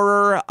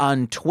Horror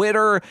on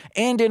Twitter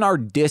and in our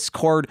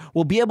Discord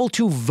will be able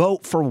to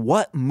vote for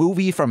what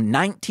movie from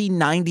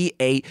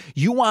 1998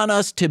 you want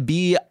us to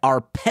be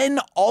our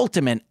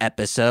penultimate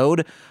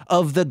episode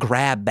of the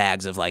grab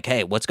bags of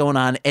hey, what's going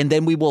on? And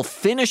then we will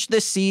finish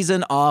the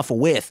season off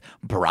with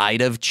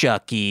Bride of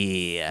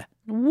Chucky.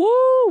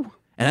 Woo!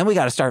 And then we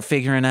got to start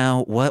figuring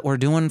out what we're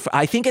doing.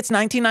 I think it's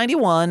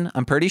 1991.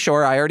 I'm pretty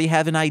sure. I already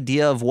have an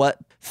idea of what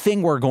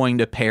thing we're going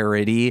to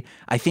parody.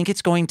 I think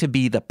it's going to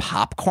be the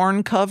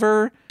popcorn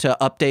cover to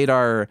update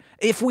our,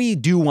 if we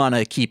do want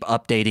to keep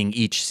updating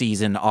each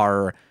season,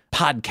 our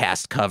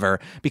podcast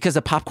cover, because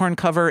a popcorn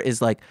cover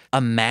is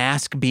a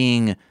mask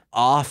being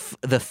off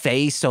the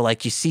face. So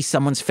you see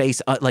someone's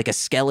face, like a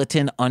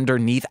skeleton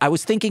underneath. I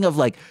was thinking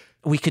of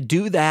we could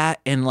do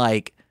that and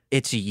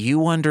it's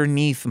you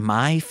underneath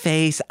my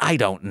face. I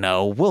don't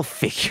know. We'll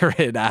figure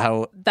it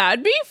out.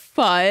 That'd be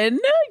fun.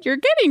 You're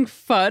getting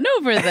fun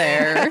over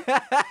there.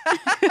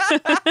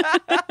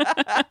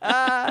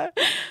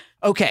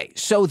 Okay,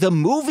 so the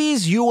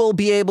movies you will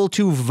be able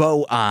to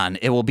vote on.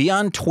 It will be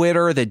on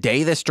Twitter the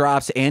day this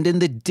drops and in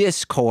the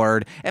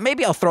Discord. And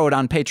maybe I'll throw it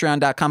on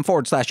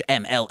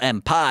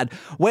patreon.com/MLM pod,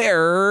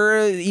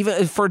 where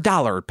even for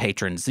 $1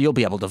 patrons, you'll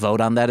be able to vote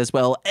on that as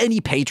well.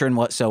 Any patron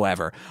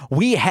whatsoever.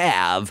 We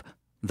have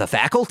The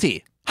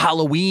Faculty,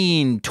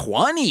 Halloween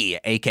 20,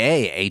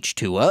 aka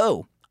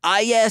H2O,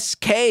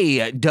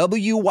 ISKWY,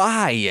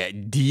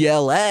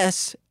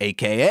 DLS,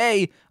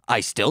 aka I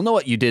Still Know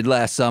What You Did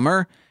Last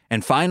Summer,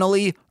 and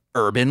finally,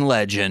 Urban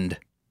Legend.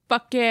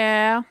 Fuck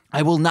yeah.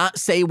 I will not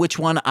say which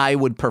one I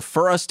would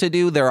prefer us to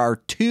do. There are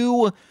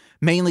 2,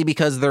 mainly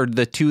because they're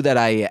the 2 that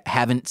I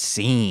haven't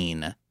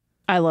seen.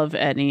 I love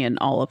any and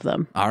all of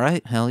them. All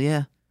right, hell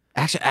yeah.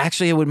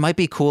 Actually, it might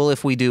be cool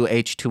if we do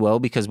H2O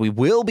because we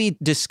will be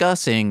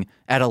discussing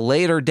at a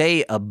later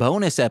date a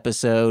bonus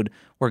episode.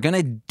 We're going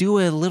to do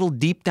a little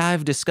deep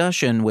dive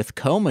discussion with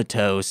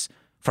Comatose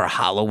for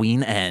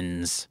Halloween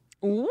Ends.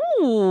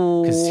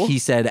 Ooh. Because he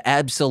said,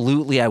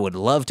 absolutely, I would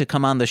love to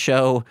come on the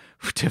show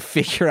to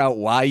figure out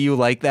why you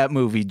like that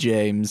movie,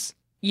 James.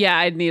 Yeah,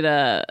 I need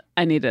to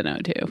know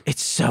too.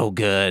 It's so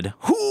good.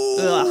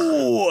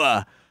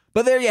 Ooh.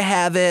 But there you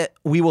have it.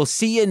 We will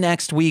see you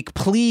next week.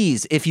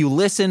 Please, if you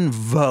listen,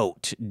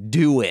 vote.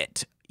 Do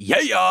it.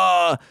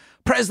 Yeah.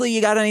 Presley,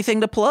 you got anything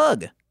to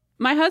plug?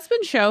 My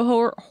husband's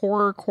show,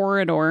 Horror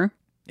Corridor.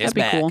 It's That'd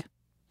be back. cool.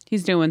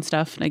 He's doing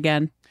stuff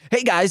again.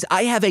 Hey guys,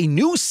 I have a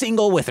new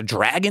single with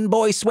Dragon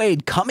Boy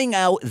Suede coming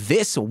out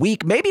this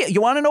week. Maybe you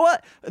want to know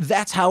what?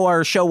 That's how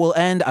our show will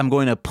end. I'm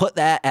going to put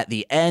that at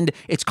the end.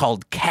 It's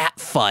called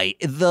Catfight.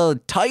 The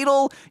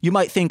title, you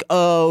might think,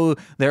 oh,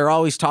 they're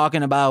always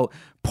talking about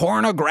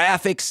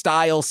pornographic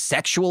style,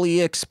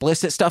 sexually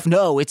explicit stuff.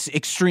 No, it's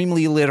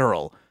extremely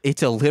literal.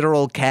 It's a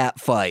literal cat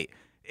fight.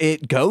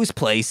 It goes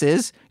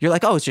places. You're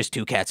like, oh, it's just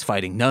two cats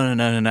fighting.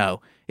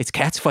 No. It's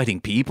cats fighting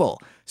people.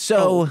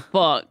 So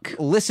fuck.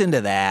 Listen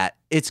to that.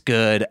 It's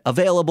good.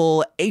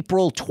 Available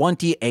April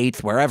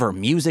 28th, wherever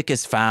music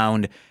is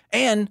found.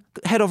 And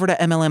head over to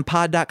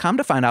mlmpod.com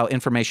to find out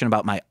information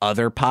about my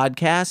other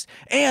podcast.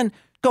 And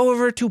go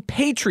over to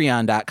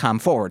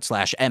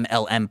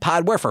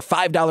patreon.com/MLMpod, where for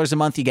 $5 a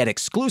month, you get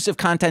exclusive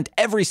content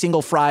every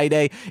single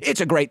Friday. It's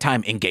a great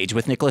time. Engage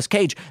with Nicolas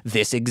Cage.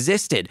 This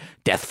Existed.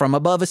 Death from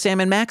Above, a Sam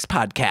and Max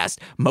podcast.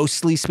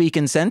 Mostly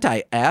Speaking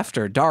Sentai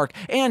After Dark.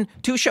 And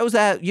two shows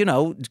that,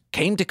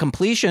 came to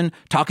completion,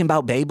 talking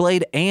about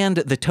Beyblade and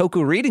the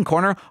Toku Reading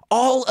Corner,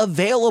 all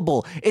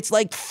available. It's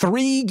like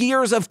 3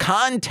 years of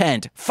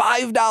content.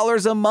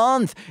 $5 a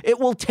month. It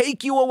will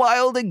take you a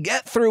while to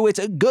get through. It's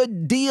a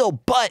good deal,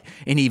 but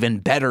an even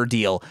better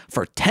deal.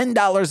 For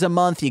 $10 a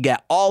month, you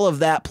get all of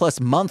that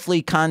plus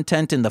monthly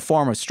content in the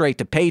form of straight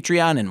to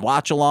Patreon and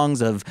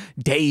watch-alongs of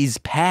days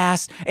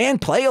past and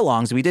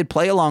play-alongs. We did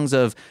play-alongs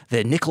of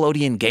the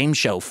Nickelodeon game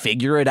show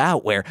Figure It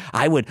Out, where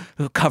I would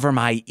cover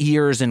my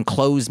ears and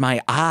close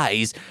my eyes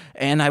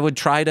and I would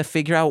try to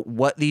figure out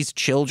what these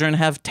children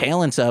have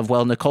talents of.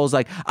 Well, Nicole's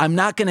like, I'm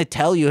not going to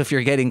tell you if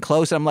you're getting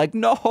close. I'm like,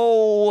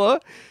 no.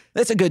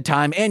 That's a good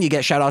time, and you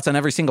get shout-outs on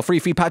every single free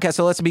podcast,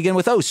 so let's begin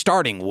with those,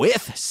 starting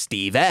with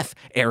Steve F.,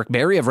 Eric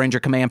Berry of Ranger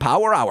Command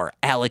Power Hour,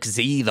 Alex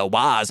Z, The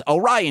Waz,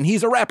 Orion,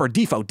 he's a rapper,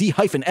 Defo,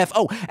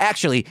 D-F-O,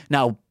 actually,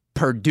 now,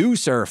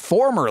 producer,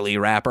 formerly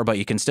rapper, but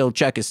you can still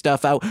check his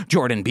stuff out.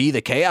 Jordan B,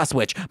 the Chaos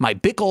Witch, my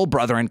Bickle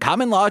brother in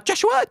common law,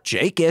 Joshua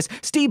Jakis,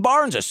 Steve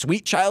Barnes, a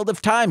sweet child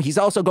of time. He's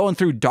also going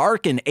through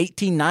Dark in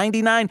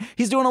 1899.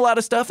 He's doing a lot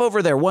of stuff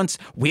over there. Once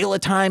Wheel of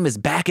Time is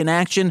back in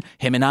action,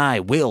 him and I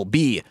will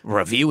be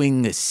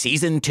reviewing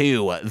season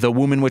 2, The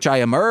Womb in Which I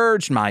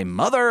Emerged, my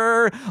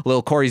mother,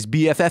 Lil Corey's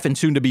BFF and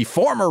soon to be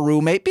former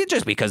roommate,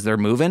 just because they're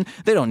moving.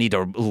 They don't need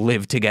to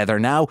live together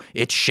now.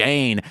 It's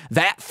Shane.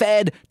 That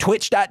fed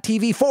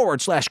twitch.tv/Corwinning.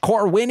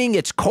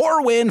 It's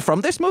Corwin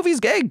from This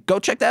Movie's Gay. Go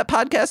check that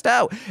podcast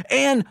out.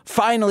 And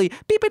finally,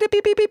 beep,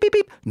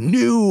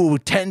 new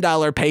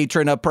 $10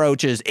 patron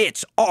approaches.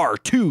 It's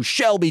R2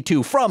 Shelby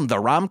 2 from the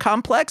Rom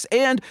Complex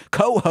and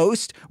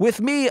co-host with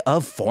me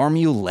of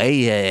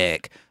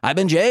Formulaic. I've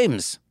been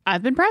James.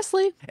 I've been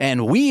Presley.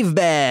 And we've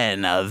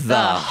been the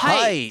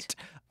height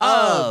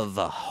of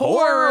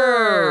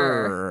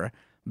horror.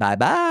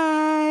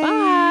 Bye-bye.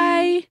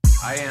 Bye.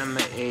 I am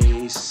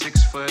a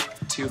 6 foot,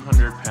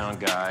 200-pound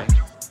guy.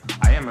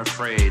 I am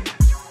afraid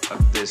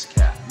of this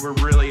cat. We're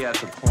really at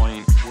the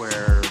point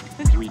where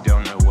we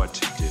don't know what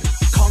to do.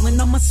 Calling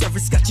on my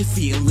service got you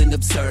feeling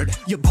absurd.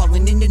 You're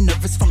balling and you're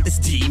nervous from this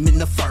demon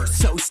the first.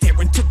 So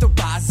staring to the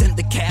rise and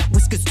the cat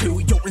whiskers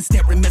too. You're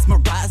staring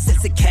mesmerized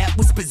as the cat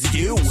whispers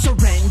you.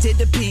 Surrender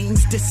to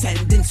beings,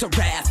 descendants of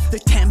wrath. The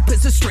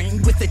tempers are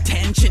strained with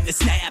attention to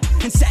snap.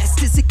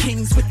 Incest is the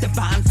kings with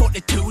divine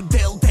fortitude.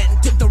 They'll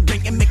enter the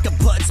ring and make a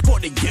blood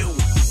sport of you.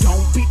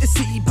 Don't be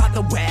deceived by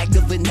the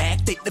waggling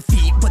act. They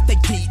defeat what they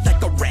eat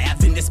like a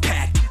ravenous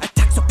pack.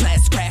 Attacks a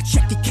blast scratch,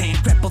 check you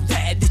can't grapple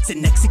that. It's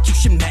an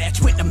execution match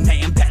with a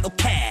man battle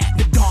cat.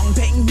 The gong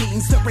bang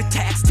means their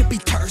attacks to be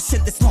terse,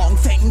 and this long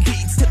thing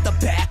leads to the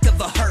back of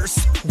a hearse.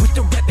 With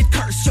the rapid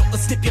curse, you'll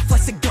snip your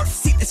flesh and girth.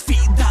 See this feed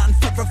on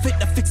forever fit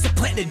to fix the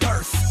planet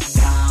Earth.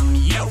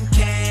 You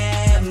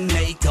can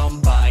make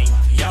them bite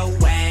your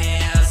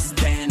ass,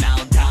 then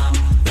I'll dump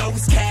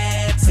those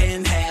cats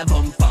and have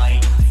them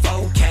fight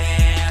for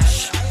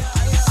cash.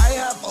 I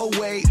have a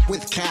way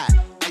with cat.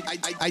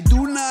 I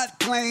do not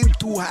claim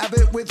to have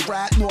it with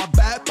rat nor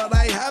bat, but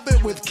I have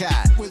it with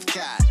cat.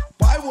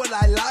 Why would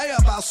I lie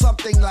about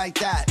something like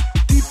that?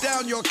 Deep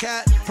down your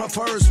cat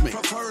prefers me.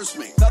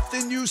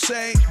 Nothing you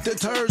say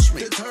deters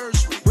me.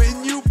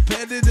 When you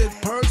pet it, it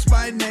purrs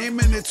my name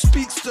and it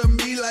speaks to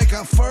me like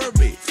a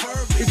Furby.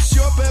 It's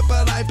your pet,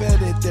 but I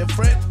pet it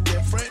different.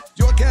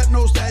 Your cat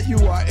knows that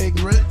you are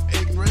ignorant.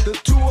 The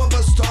two of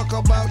us talk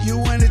about you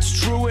and it's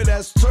true. It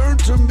has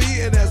turned to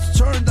me, it has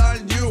turned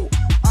on you.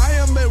 I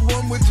am at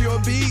one with your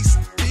beast.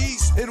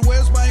 It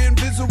wears my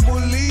invisible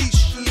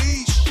leash.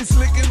 It's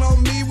licking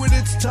on me with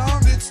its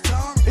tongue.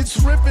 It's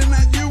ripping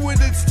at you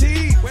with its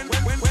teeth. When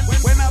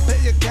I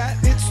pet your cat,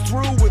 it's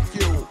through with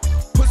you.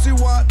 Pussy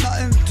want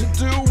nothing to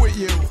do with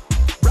you.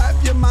 Wrap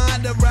your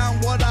mind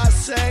around what I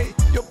say.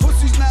 Your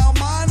pussy's now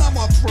mine, I'm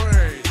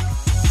afraid.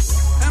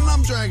 And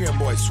I'm Dragon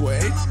Boy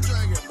Suede.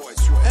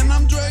 And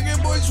I'm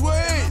Dragon Boy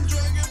Suede.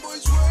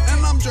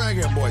 And I'm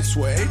Dragon Boy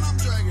Suede.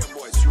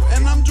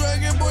 And I'm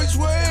Dragon Boy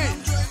Suede.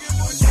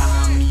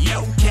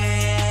 You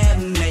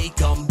can make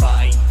them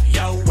bite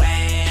your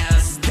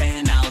ass,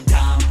 then I'll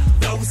dump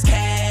those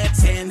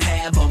cats and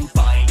have them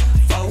fight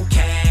for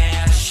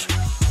cash.